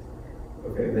you.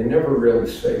 Okay, they never really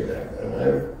say that. And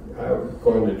I've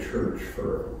gone to church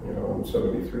for, I'm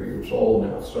 73 years old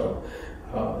now, so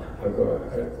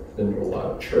I've been to a lot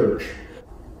of church,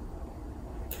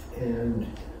 and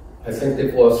I think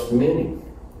they've lost meaning.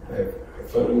 I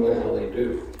fundamentally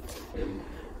do. And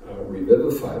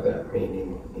revivify that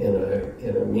meaning in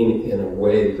a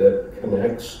way that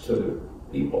connects to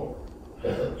people.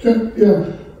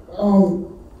 Yeah.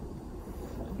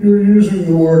 You're using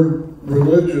the word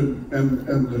religion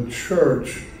and the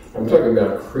church. I'm talking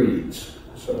about creeds.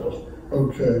 So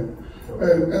okay,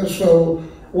 and so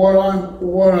what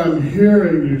I'm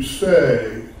hearing you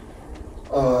say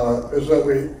is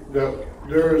that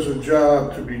there is a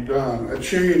job to be done. A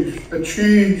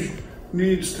change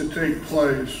needs to take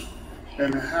place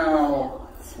in how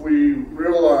we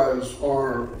realize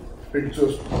our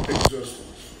existence.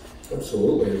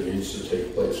 Absolutely, it needs to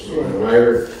take place. When I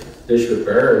heard Bishop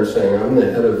Barron saying, "I'm the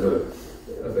head of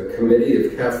a committee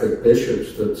of Catholic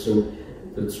bishops that's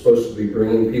supposed to be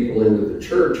bringing people into the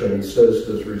church," and he says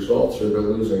his results are they're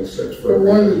losing 6 votes. But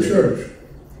why the church?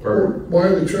 Pardon? Why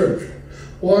the church?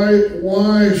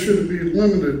 Why should it be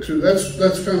limited to?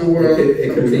 That's kind of where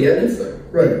it can be anything.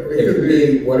 Right. It can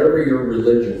be whatever your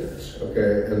religion is.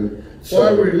 Okay, and so,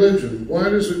 why religion? Why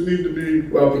does it need to be?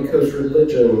 Well, because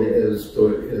religion is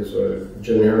a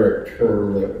generic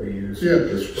term that we use to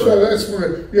describe.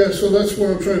 So that's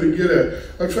what I'm trying to get at.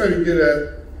 I'm trying to get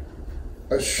at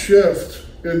a shift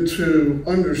into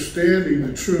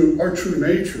understanding our true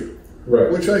nature, right?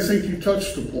 Which I think you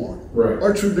touched upon. Right.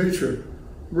 Our true nature.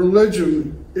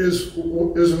 Religion is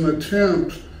an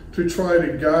attempt to try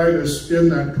to guide us in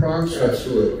that process.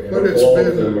 Absolutely. But all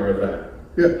of them are that.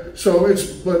 Yeah. So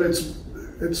it's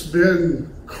been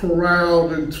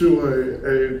corralled into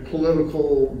a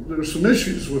political, there's some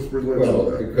issues with religion.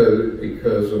 Well,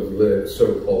 because of the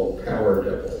so-called power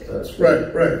devil. That's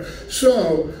right.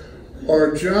 So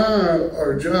our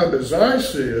job as I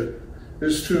see it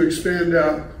is to expand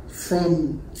out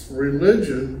from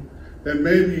religion and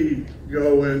maybe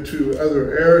go into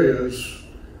other areas.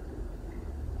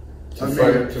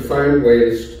 To find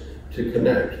ways to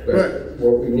connect. But right.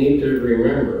 What we need to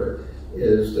remember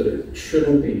is that it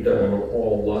shouldn't be done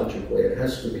all logically. It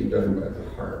has to be done by the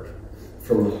heart,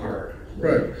 from the heart.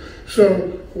 Right.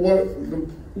 So what the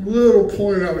little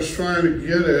point I was trying to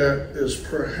get at is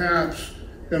perhaps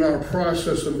in our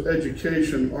process of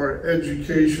education, our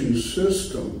education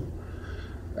system,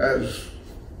 as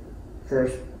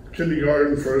first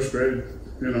kindergarten, first grade,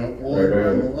 on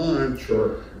down the line,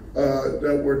 sure.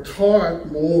 That we're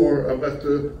taught more about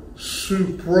the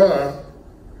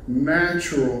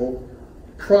supranatural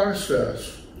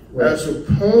process, right, as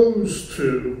opposed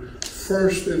to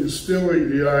first instilling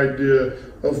the idea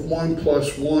of 1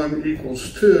 + 1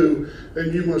 = 2,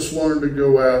 and you must learn to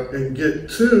go out and get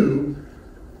 2,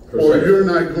 or you're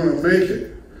not going to make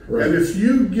it. Right. And if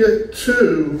you get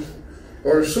 2,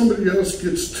 or somebody else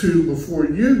gets 2 before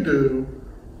you do,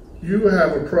 you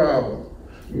have a problem.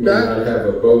 You may not have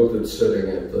a boat that's sitting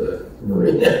at the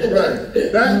marina. Right.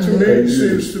 That to me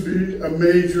seems to be a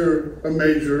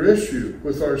major issue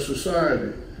with our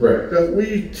society. Right. That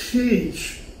we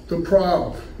teach the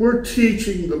problem. We're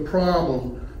teaching the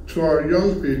problem to our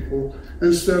young people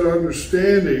instead of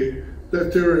understanding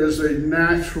that there is a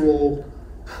natural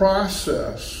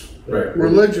process. Right.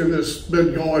 Religion has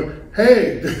been going,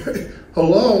 hey,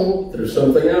 hello. There's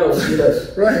something else,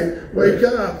 yes. Right. Wake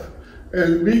up.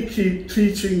 And we keep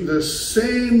teaching the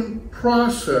same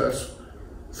process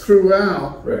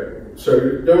throughout. Right.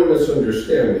 So don't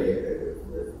misunderstand me.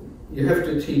 You have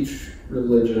to teach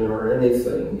religion or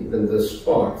anything, even this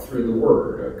talk, through the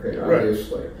Word, okay,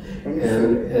 obviously. Right.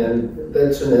 And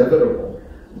that's inevitable.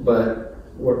 But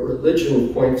what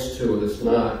religion points to is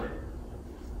not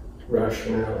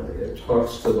rationality. It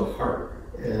talks to the heart.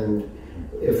 And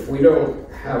if we don't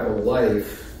have a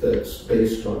life that's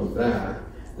based on that,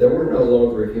 then we're no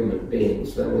longer human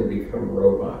beings, then we become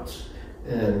robots.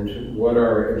 And what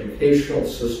our educational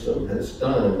system has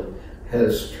done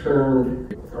has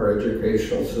turned our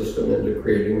educational system into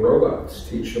creating robots.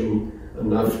 Teach them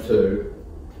enough to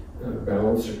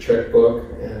balance a checkbook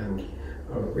and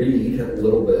read a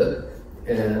little bit,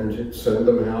 and send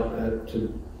them out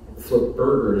to flip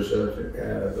burgers at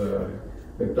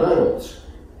McDonald's.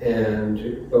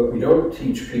 But we don't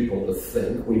teach people to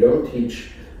think. We don't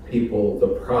teach people the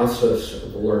process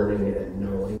of learning and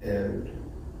knowing and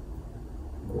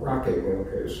rocking.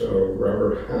 Okay, so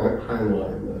Robert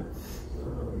Heinlein,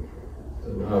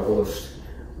 the novelist,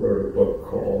 wrote a book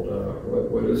called,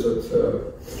 what is it?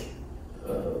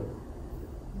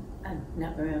 I'm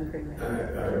not remembering.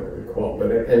 I don't recall,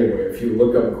 but anyway, if you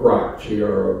look up grok,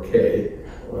 G-R-O-K,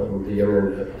 on the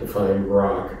internet, define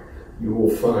grok, you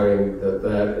will find that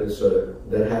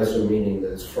that has a meaning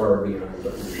that's far beyond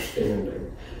understanding.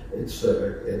 It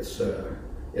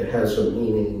has a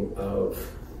meaning of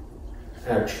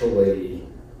actually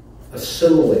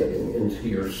assimilating into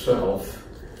yourself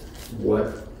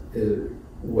what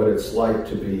it's like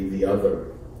to be the other,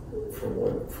 for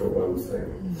one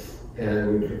thing.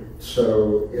 And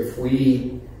so if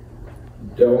we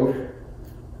don't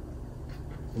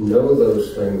know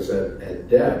those things at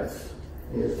depth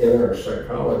in our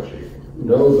psychology,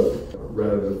 know them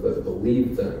rather than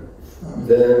believe them,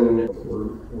 then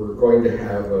we're going to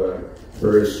have a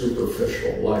very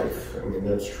superficial life. I mean,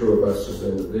 that's true of us as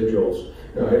individuals.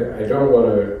 Now, I don't want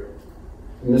to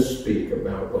misspeak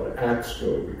about what ACT's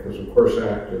doing, because of course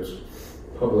ACT is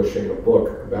publishing a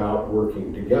book about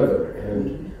working together,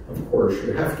 and of course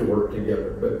you have to work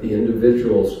together, but the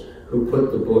individuals who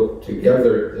put the book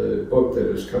together, the book that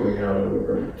is coming out on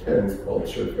November 10th called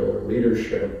Circular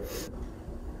Leadership,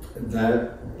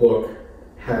 that book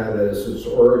had as its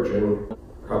origin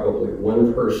probably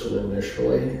one person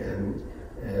initially, and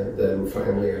then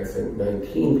finally I think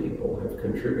 19 people have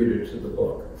contributed to the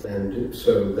book. And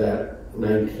so that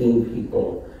 19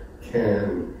 people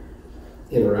can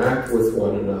interact with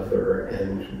one another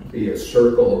and be a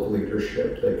circle of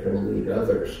leadership that can lead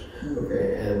others.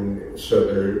 Okay, and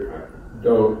so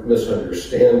don't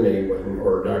misunderstand me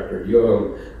or Dr.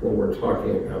 Jung when we're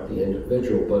talking about the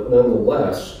individual, but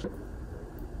nonetheless,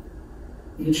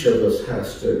 each of us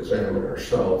has to examine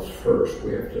ourselves first.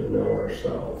 We have to know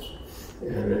ourselves.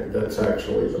 And that's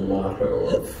actually the motto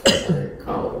of my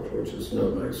college, which is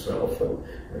know thyself. And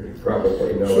you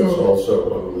probably know it's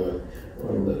also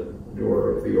on the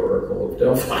door of the Oracle of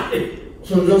Delphi.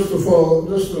 So just to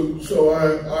follow, so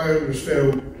I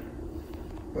understand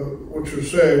what you're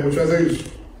saying, which I think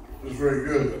is very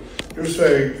good. You're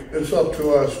saying it's up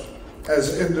to us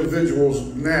as individuals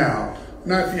now.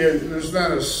 There's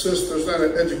not a system, there's not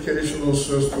an educational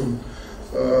system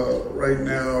right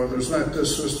now. There's not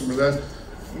this system or that.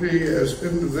 We as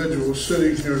individuals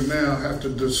sitting here now have to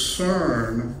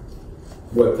discern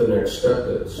what the next step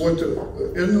is. In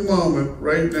the moment,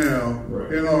 right now,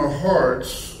 right, in our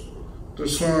hearts,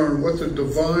 discern what the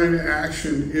divine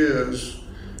action is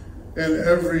in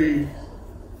every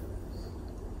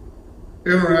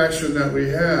interaction that we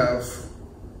have,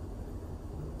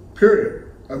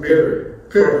 period. I mean,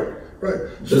 period. Right.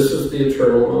 This is the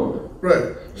eternal moment.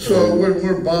 Right. So when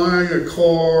we're buying a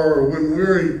car or when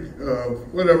we're,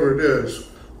 whatever it is,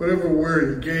 whatever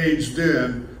we're engaged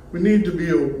in, we need to be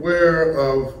aware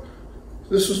of,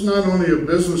 this is not only a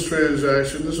business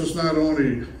transaction, this is not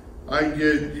only I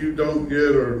get, you don't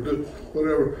get, or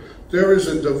whatever. There is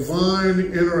a divine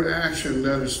interaction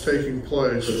that is taking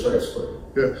place. Precisely.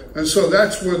 Yeah, and so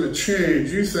that's where the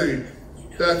change, you think,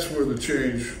 that's where the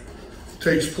change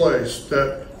takes place,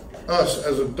 that us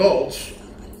as adults,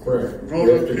 right,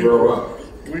 we have to grow up.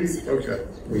 Okay.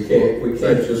 We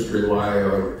can't just rely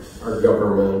on our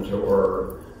government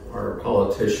or our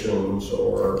politicians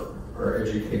or our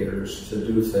educators to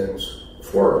do things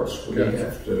for us. We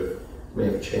have to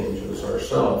make changes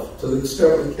ourselves to the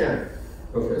extent we can.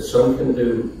 Okay, some can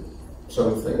do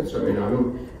some things. I mean,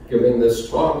 I'm giving this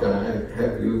talk and I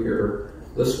have you here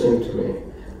listening to me.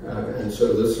 And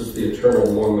so this is the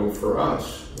eternal moment for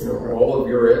us. You know, all of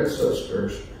your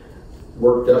ancestors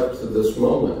worked up to this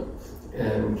moment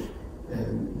and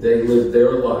they lived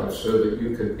their lives so that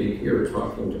you could be here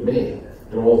talking to me.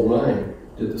 And all of mine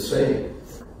did the same.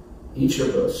 Each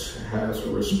of us has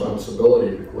a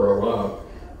responsibility to grow up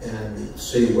and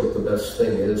see what the best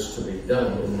thing is to be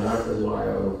done and not rely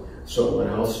on someone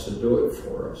else to do it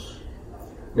for us.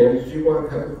 Ma'am, did you want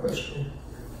to have a question?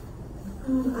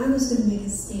 I was going to make a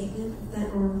statement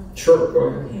that, sure, go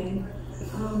ahead. Okay.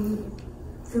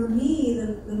 For me,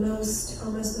 almost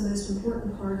the most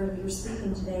important part of your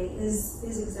speaking today is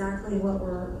exactly what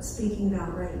we're speaking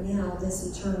about right now,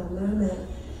 this eternal moment.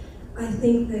 I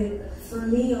think that for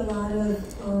me, a lot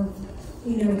of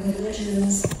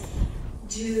religions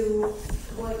do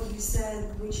what you said,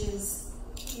 which is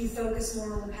you focus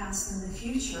more on the past than the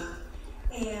future.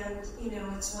 And,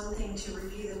 it's one thing to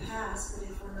review the past, but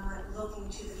if we're not looking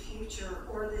to the future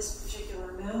or this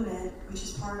particular moment, which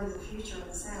is part of the future in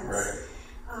a sense, right,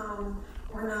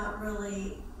 we're not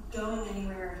really going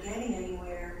anywhere or getting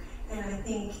anywhere. And I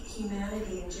think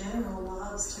humanity in general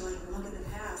loves to look at the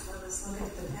past. Let us look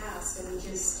at the past and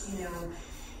just,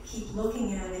 keep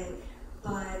looking at it.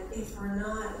 But if we're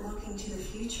not looking to the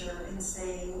future and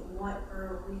saying, what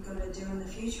are we going to do in the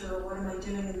future, or what am I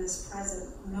doing in this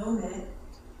present moment,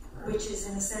 which is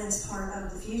in a sense part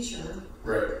of the future,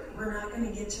 right, we're not going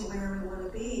to get to where we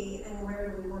want to be. And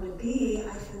where we want to be,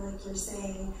 I feel like you're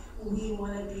saying, we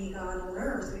want to be God on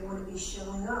earth. We want to be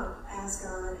showing up as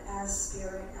God, as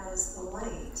Spirit, as the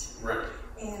light. Right.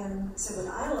 And so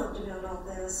what I loved about all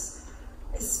this,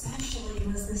 especially,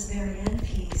 was this very end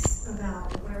piece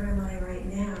about where am I right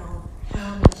now?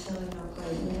 How am I showing up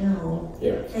right now?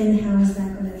 Yeah. And how is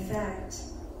that going to affect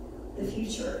the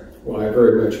future? Well, I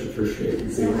very much appreciate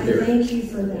you being here. Thank you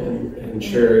for that. And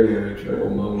sharing your eternal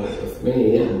moment with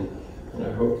me, and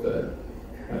I hope that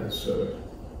has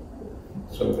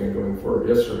something going forward.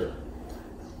 Yes, sir.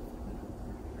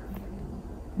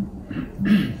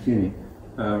 Excuse me.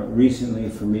 Recently,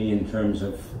 for me, in terms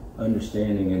of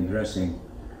understanding and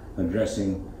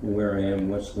addressing where I am,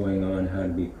 what's going on, how to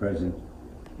be present,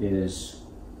 is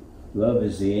love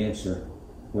is the answer.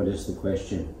 What is the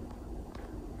question?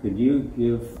 Could you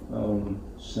give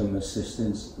some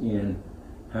assistance in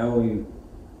how we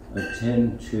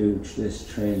attend to this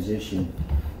transition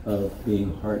of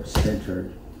being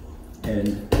heart-centered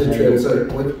and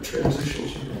what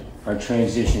transitions you mean? Our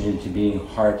transition into being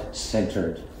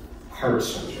heart-centered.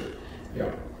 Heart-centered,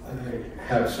 yeah. I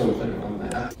have something on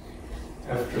that.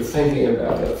 After thinking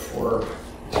about it for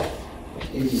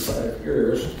 85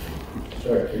 years,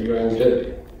 Dr. Jung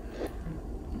did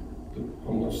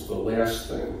almost the last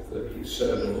thing that he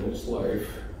said in his life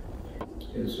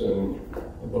is in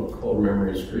a book called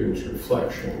Memories, Dreams,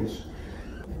 Reflections.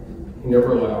 He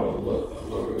never allowed a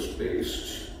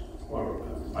logos-based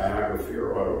biography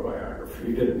or autobiography.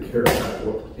 He didn't care about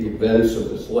what the events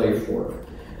of his life were,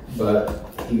 but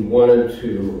he wanted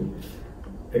to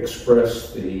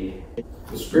express the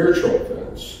spiritual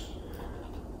events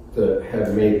that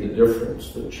had made the difference,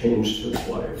 that changed his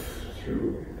life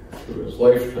through his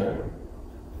lifetime.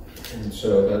 And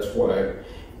so that's why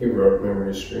he wrote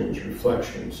Memories, Dreams,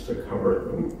 Reflections, to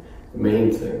cover the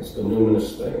main things, the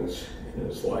numinous things in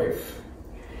his life.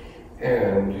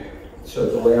 And so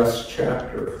the last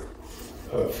chapter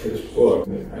of his book,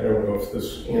 I don't know if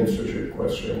this answers your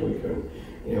question, we can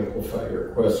amplify your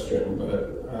question,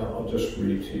 but I'll just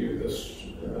read to you this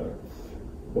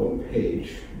one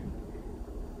page.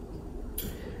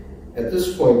 At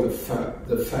this point,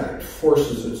 the fact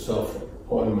forces itself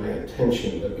on my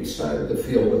attention that beside the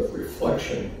field of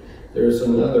reflection, there is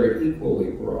another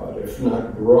equally broad, if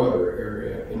not broader,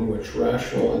 area in which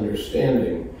rational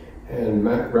understanding and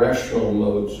rational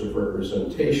modes of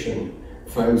representation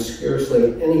find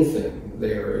scarcely anything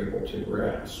they are able to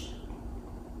grasp.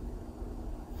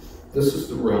 This is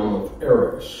the realm of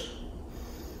eros.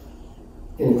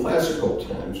 In classical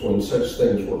times, when such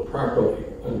things were properly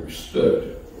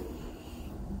understood,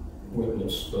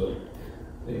 witness the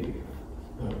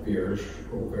Vierge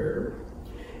Robert,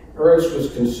 Eros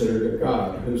was considered a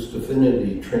god whose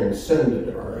divinity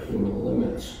transcended our human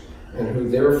limits, and who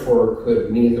therefore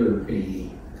could neither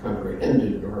be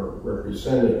comprehended nor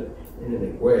represented in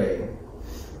any way.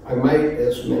 I might,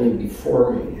 as many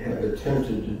before me have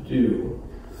attempted to do,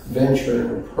 venture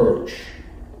an approach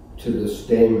to this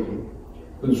daemon,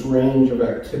 whose range of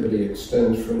activity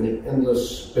extends from the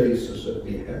endless spaces of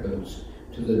the heavens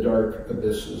to the dark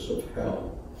abysses of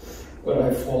hell. But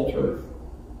I falter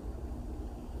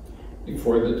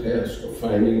before the task of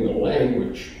finding the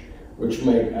language which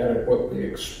might adequately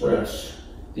express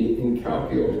the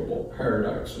incalculable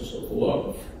paradoxes of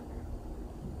love.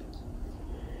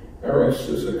 Eros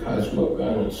is a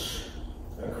cosmogonus,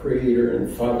 a creator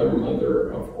and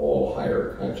father-mother of all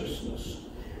higher consciousness.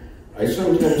 I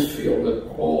sometimes feel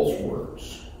that Paul's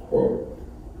words, quote,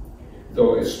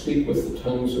 "Though I speak with the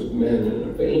tongues of men and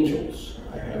of angels,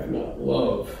 I have not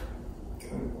love,"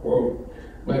 unquote,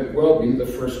 might well be the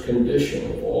first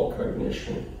condition of all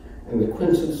cognition and the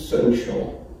quintessence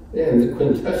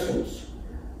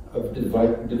of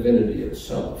divinity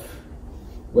itself.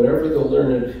 Whatever the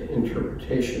learned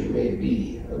interpretation may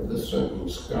be of the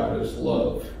sentence, God is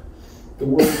love, the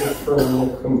word affirm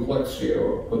the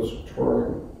complexio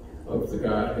oppositorum of the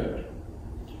Godhead.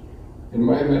 In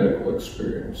my medical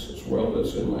experience, as well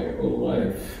as in my own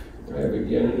life, I have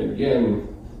again and again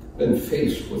been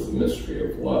faced with the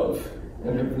mystery of love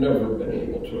and have never been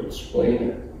able to explain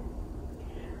it.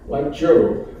 Like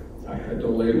Job, I had to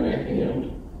lay my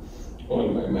hand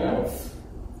on my mouth.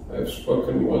 I have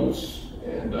spoken once,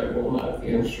 and I will not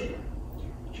answer.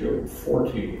 Job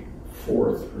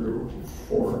 40:4 through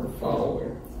 4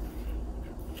 following.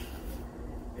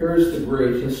 Here is the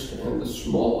greatest and the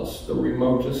smallest, the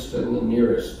remotest and the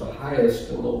nearest, the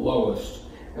highest and the lowest,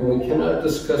 and we cannot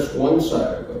discuss one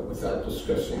side of it without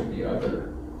discussing the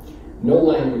other. No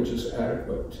language is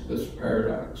adequate to this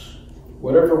paradox.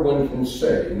 Whatever one can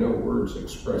say, no words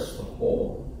express the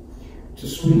whole. To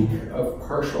speak of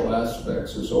partial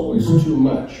aspects is always too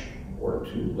much or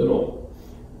too little,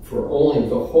 for only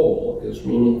the whole is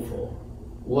meaningful.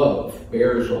 Love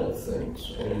bears all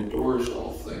things and endures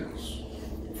all things.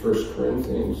 1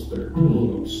 Corinthians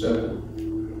 13:7.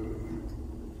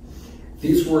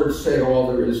 These words say all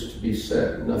there is to be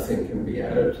said. Nothing can be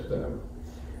added to them.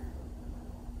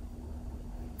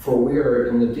 For we are,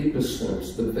 in the deepest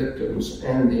sense, the victims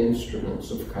and the instruments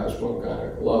of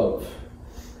cosmogonic love.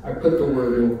 I put the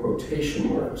word in quotation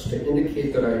marks to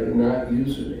indicate that I do not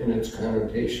use it in its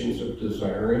connotations of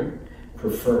desiring,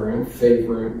 preferring,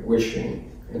 favoring,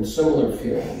 wishing, and similar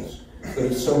feelings, but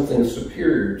as something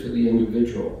superior to the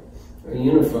individual, a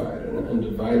unified and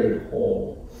undivided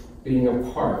whole. Being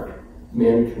apart,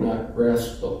 man cannot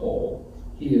grasp the whole.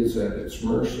 He is at its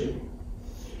mercy.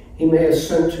 He may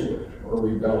assent to it or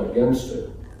rebel against it,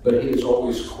 but he is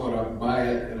always caught up by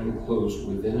it and enclosed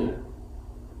within it.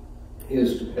 He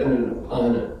is dependent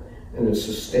upon it and is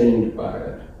sustained by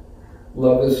it.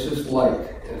 Love is his light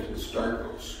and his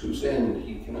darkness, whose end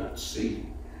he cannot see.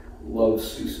 Love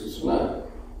ceases not.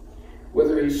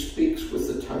 Whether he speaks with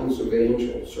the tongues of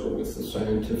angels or with the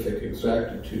scientific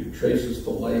exactitude traces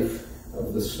the life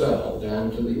of the cell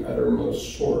down to the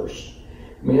uttermost source,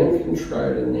 man can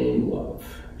try to name love,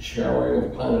 showering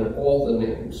upon it all the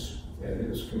names at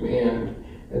his command,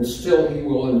 and still he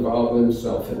will involve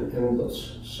himself in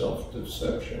endless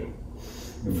self-deception.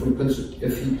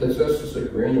 If he possesses a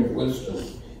grain of wisdom,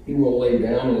 he will lay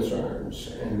down his arms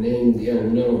and name the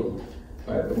unknown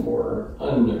by the more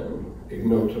unknown,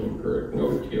 ignotum per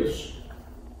ignotius.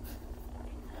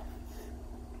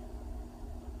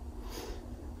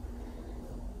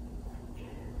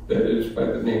 That is, by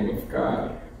the name of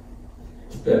God.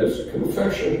 That is a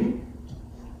confession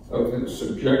of his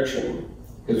subjection,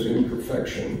 his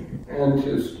imperfection, and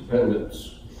his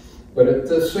dependence, but at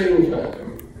the same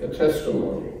time, a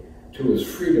testimony to his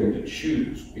freedom to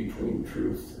choose between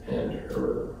truth and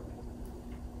error.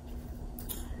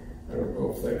 I don't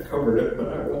know if that covered it, but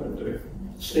I wanted to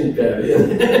sneak that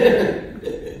in.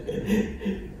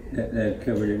 that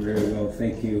covered it very well.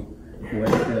 Thank you.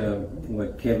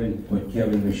 What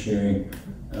Kevin was sharing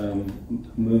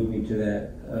moved me to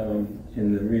that,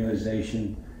 and the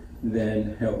realization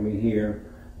then helped me hear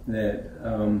that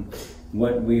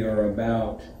what we are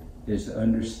about is to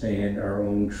understand our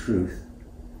own truth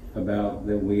about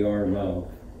that we are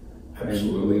love.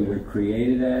 Absolutely. And we were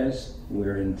created as,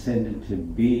 we're intended to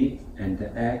be and to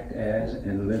act as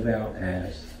and live out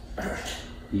as.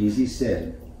 Easy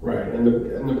said. Right, and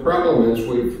the problem is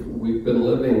we've been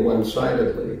living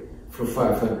one-sidedly for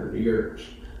 500 years.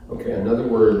 Okay, in other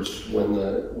words, when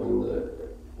the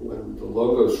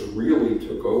Logos really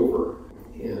took over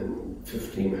in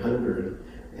 1500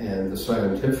 and the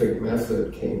scientific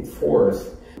method came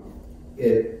forth,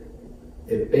 it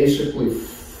basically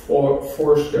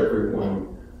forced everyone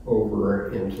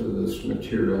over into this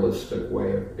materialistic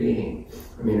way of being.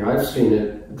 I mean, I've seen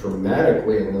it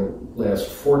dramatically in the last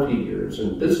 40 years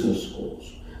in business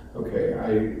schools. Okay,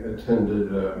 I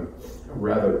attended a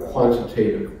rather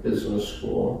quantitative business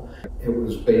school. It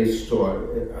was based on,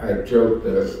 I joke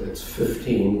that it's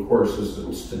 15 courses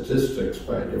in statistics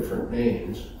by different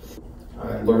names.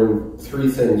 I learned 3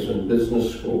 things in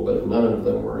business school, but none of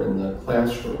them were in the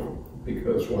classroom,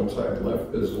 because once I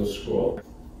left business school,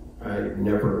 I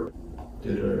never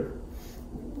did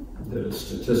a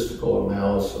statistical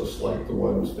analysis like the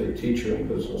ones they teach you in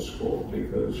business school,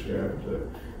 because you have to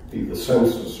be the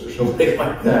census or something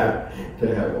like that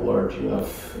to have a large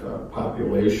enough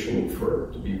population for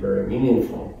it to be very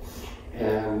meaningful.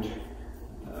 And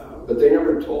but they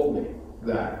never told me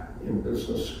that in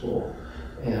business school.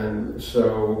 And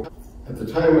so at the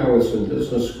time I was in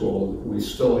business school, we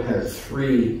still had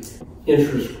 3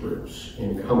 interest groups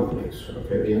in companies.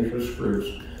 Okay, the interest groups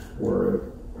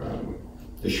were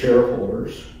the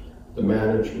shareholders, the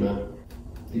management,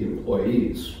 the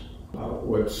employees.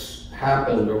 What's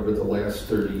happened over the last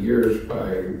 30 years by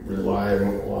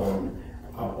relying on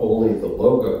only the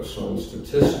Logos, on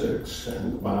statistics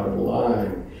and the bottom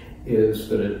line, is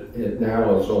that it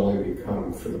now has only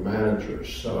become for the managers.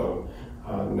 So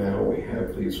now we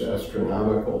have these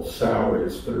astronomical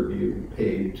salaries that are being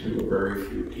paid to a very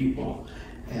few people,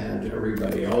 and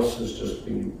everybody else is just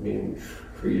being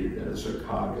treated as a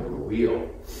cog in the wheel.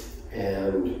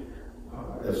 And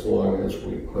as long as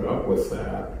we put up with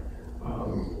that,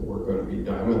 we're going to be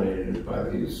dominated by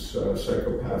these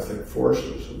psychopathic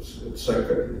forces. It's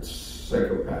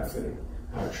psychopathy,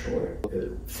 actually.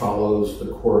 It follows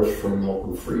the course from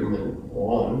Milton Friedman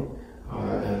on.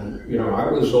 And, you know,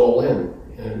 I was all in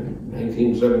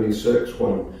 1976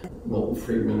 when Milton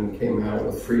Friedman came out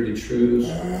with Free to Choose,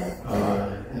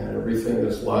 and everything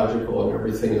is logical and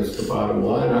everything is the bottom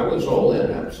line. I was all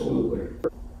in, absolutely.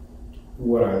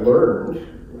 What I learned,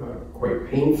 quite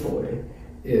painfully,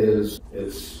 is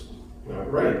it's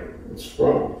not right, it's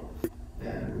wrong.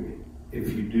 And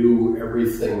if you do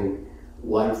everything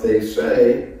like they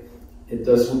say, it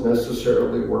doesn't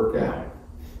necessarily work out.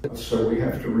 So we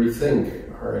have to rethink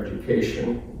our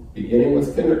education, beginning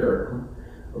with kindergarten,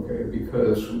 okay,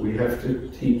 because we have to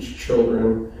teach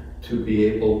children to be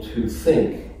able to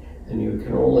think, and you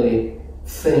can only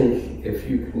think if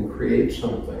you can create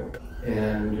something.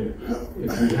 And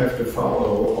if you have to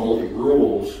follow only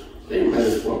rules, then you might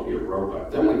as well be a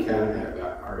robot. Then we can have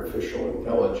artificial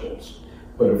intelligence.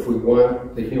 But if we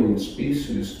want the human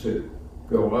species to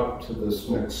go up to this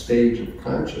next stage of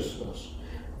consciousness,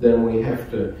 then we have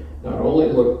to not only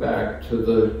look back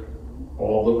to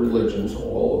all the religions,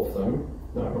 all of them,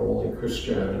 not only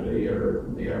Christianity or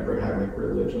the Abrahamic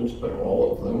religions, but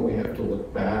all of them. We have to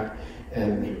look back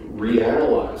and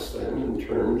reanalyze them in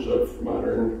terms of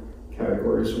modern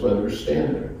categories of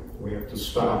understanding. We have to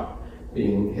stop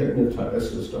being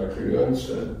hypnotized, as Dr. Jung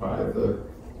said, by the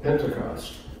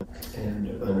Pentecost,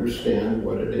 and understand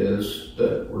what it is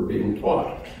that we're being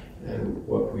taught and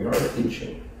what we are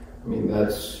teaching. I mean,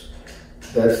 that's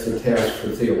the task for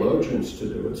theologians to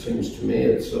do. It seems to me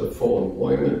it's a full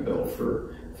employment bill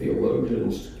for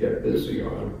theologians to get busy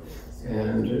on,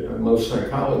 and most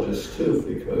psychologists too,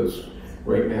 because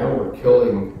right now we're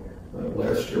killing,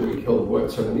 last year we killed,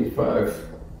 what,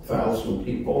 75,000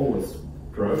 people with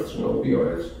drugs and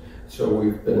opioids. So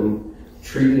we've been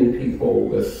treating people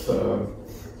with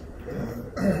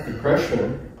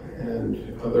depression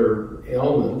and other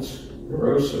ailments,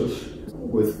 neurosis,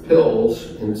 with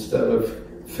pills instead of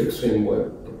fixing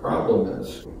what the problem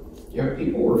is.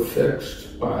 people were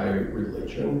fixed by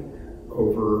religion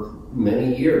over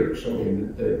many years. I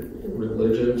mean, the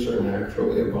religions are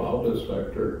naturally evolved, as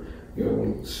Dr.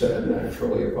 Jung said,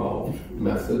 naturally evolved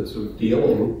methods of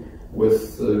dealing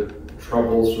with the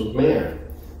troubles of man.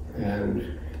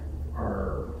 And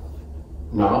our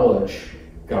knowledge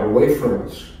got away from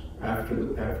us after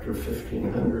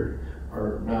 1500.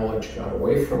 Our knowledge got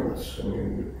away from us. I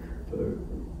mean, the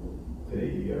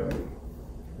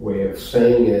way of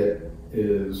saying it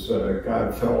is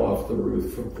God fell off the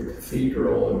roof of the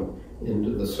cathedral and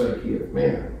into the psyche of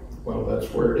man. Well,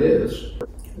 that's where it is.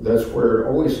 That's where it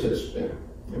always has been.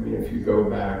 I mean, if you go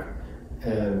back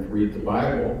and read the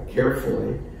Bible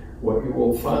carefully, what you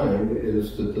will find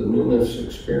is that the Numinous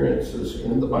experiences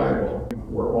in the Bible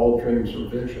were all dreams or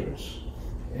visions.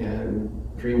 And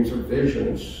dreams or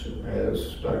visions,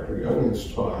 as Dr. Jung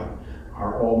has taught,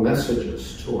 are all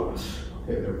messages to us.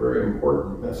 Okay, they're very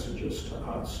important messages to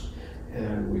us.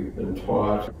 And we've been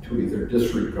taught to either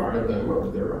disregard them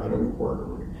or they're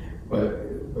unimportant,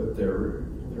 but they're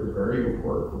very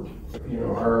important. You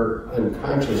know, our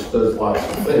unconscious does lots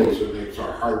of things. It makes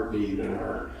our heart beat and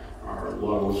our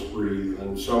lungs breathe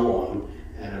and so on,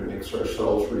 and it makes our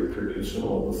cells reproduce and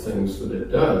all the things that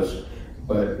it does.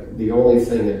 But the only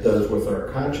thing it does with our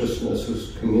consciousness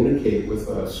is communicate with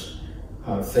us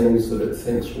things that it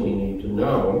thinks we need to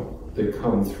know that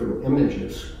come through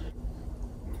images.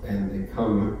 And they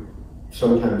come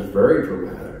sometimes very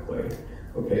dramatically.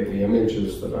 Okay, the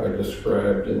images that I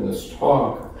described in this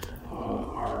talk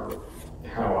are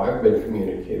how I've been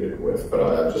communicated with, but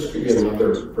I'll just give you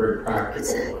another very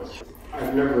practical one.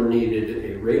 I've never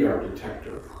needed a radar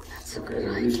detector. Okay,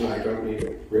 the reason I don't need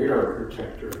a radar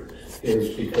detector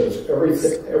is because every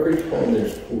time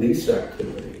there's police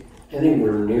activity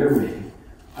anywhere near me,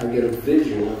 I get a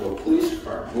vision of a police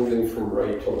car moving from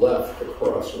right to left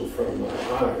across in front of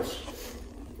my eyes.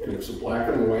 And it's a black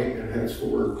and white and has the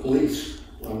word police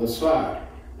on the side.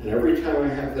 And every time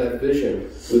I have that vision,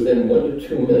 within 1 to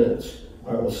 2 minutes,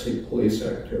 I will see police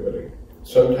activity.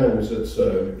 Sometimes it's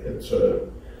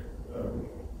a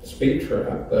speed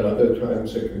trap, but other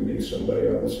times it can be somebody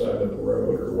on the side of the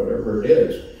road or whatever it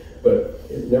is. But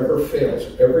it never fails.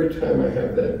 Every time I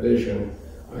have that vision,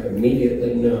 I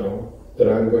immediately know that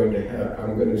I'm going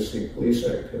to see police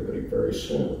activity very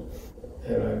soon.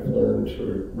 And I've learned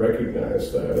to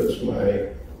recognize that as my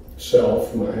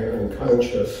self, my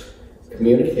unconscious,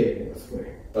 communicating with me.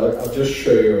 I'll just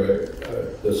show you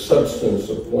the substance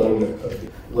of one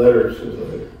letter to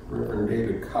the Reverend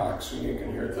David Cox, and you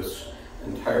can hear this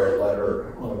entire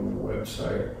letter on the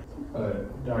website.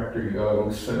 Dr.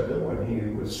 Jung said that when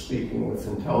he was speaking with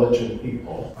intelligent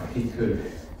people, he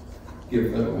could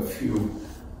give them a few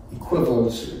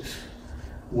equivalencies.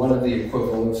 One of the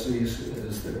equivalencies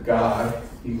is that God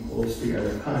equals the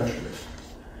unconscious.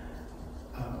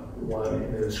 One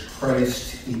is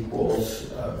Christ equals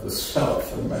the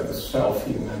self, and by the self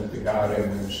he meant the God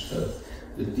image,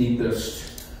 the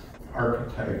deepest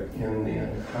archetype in the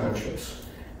unconscious.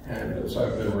 And as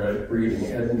I've been reading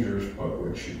Edinger's book,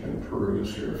 which you can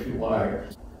peruse here if you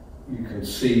like, you can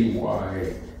see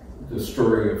why the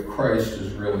story of Christ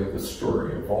is really the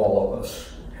story of all of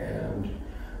us. And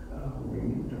we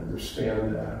need to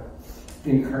understand that.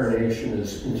 Incarnation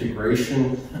is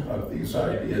integration of these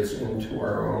ideas into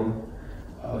our own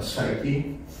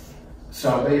psyche.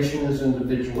 Salvation is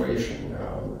individuation.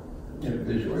 Now,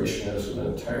 individuation is an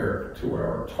entire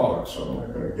 2-hour talk, so I'm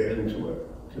not going to get into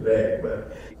it today,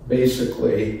 but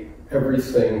basically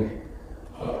everything,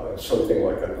 something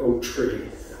like an oak tree.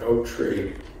 An oak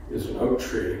tree is an oak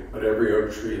tree, but every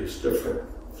oak tree is different.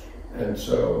 And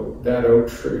so that oak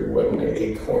tree, when the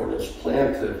acorn is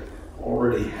planted,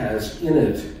 already has in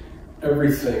it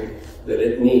everything that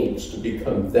it needs to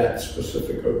become that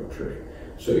specific oak tree.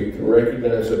 So you can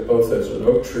recognize it both as an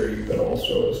oak tree, but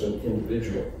also as an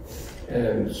individual.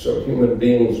 And so human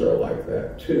beings are like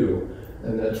that too,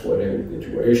 and that's what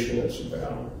individuation is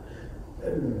about.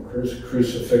 And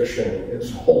crucifixion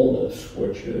is wholeness,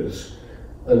 which is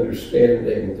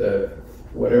understanding that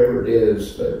whatever it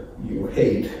is that you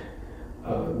hate,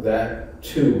 that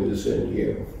too is in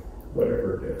you,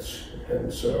 whatever it is.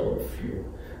 And so if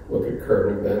you look at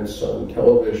current events on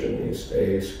television these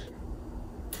days,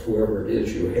 whoever it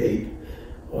is you hate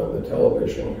on the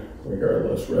television,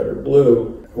 regardless red or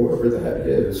blue, whoever that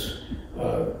is,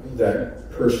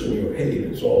 that person you hate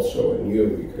is also in you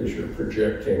because you're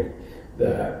projecting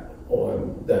that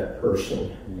on that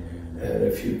person. And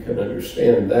if you can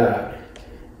understand that,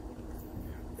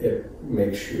 it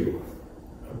makes you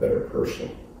a better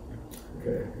person.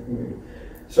 Okay.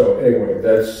 So anyway,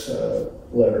 that's a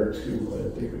letter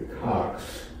to David Cox.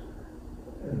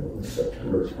 And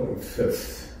September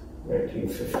 25th,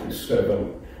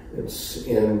 1957. It's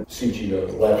in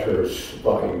CGO Letters,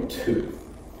 Volume 2.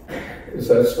 Is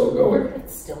that still going?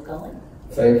 It's still going.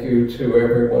 Thank you to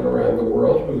everyone around the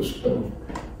world who's been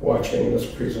watching this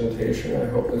presentation. I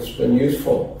hope it's been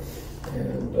useful.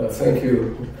 And thank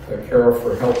you, Carol,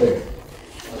 for helping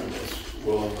on this.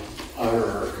 We'll honor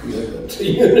our commitment to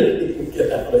unity and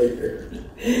get out of here.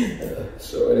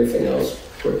 So anything else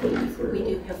quickly before We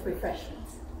do have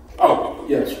refreshments. Oh,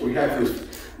 yes, we have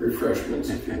refreshments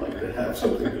if you'd like to have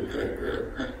something to drink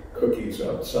or cookies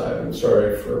outside. I'm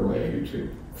sorry for my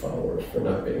YouTube followers for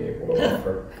not being able to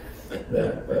offer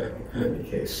that, but in any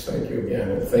case, thank you again,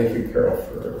 and thank you, Carol,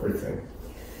 for everything.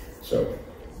 So,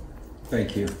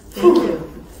 Thank you. Thank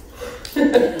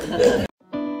you.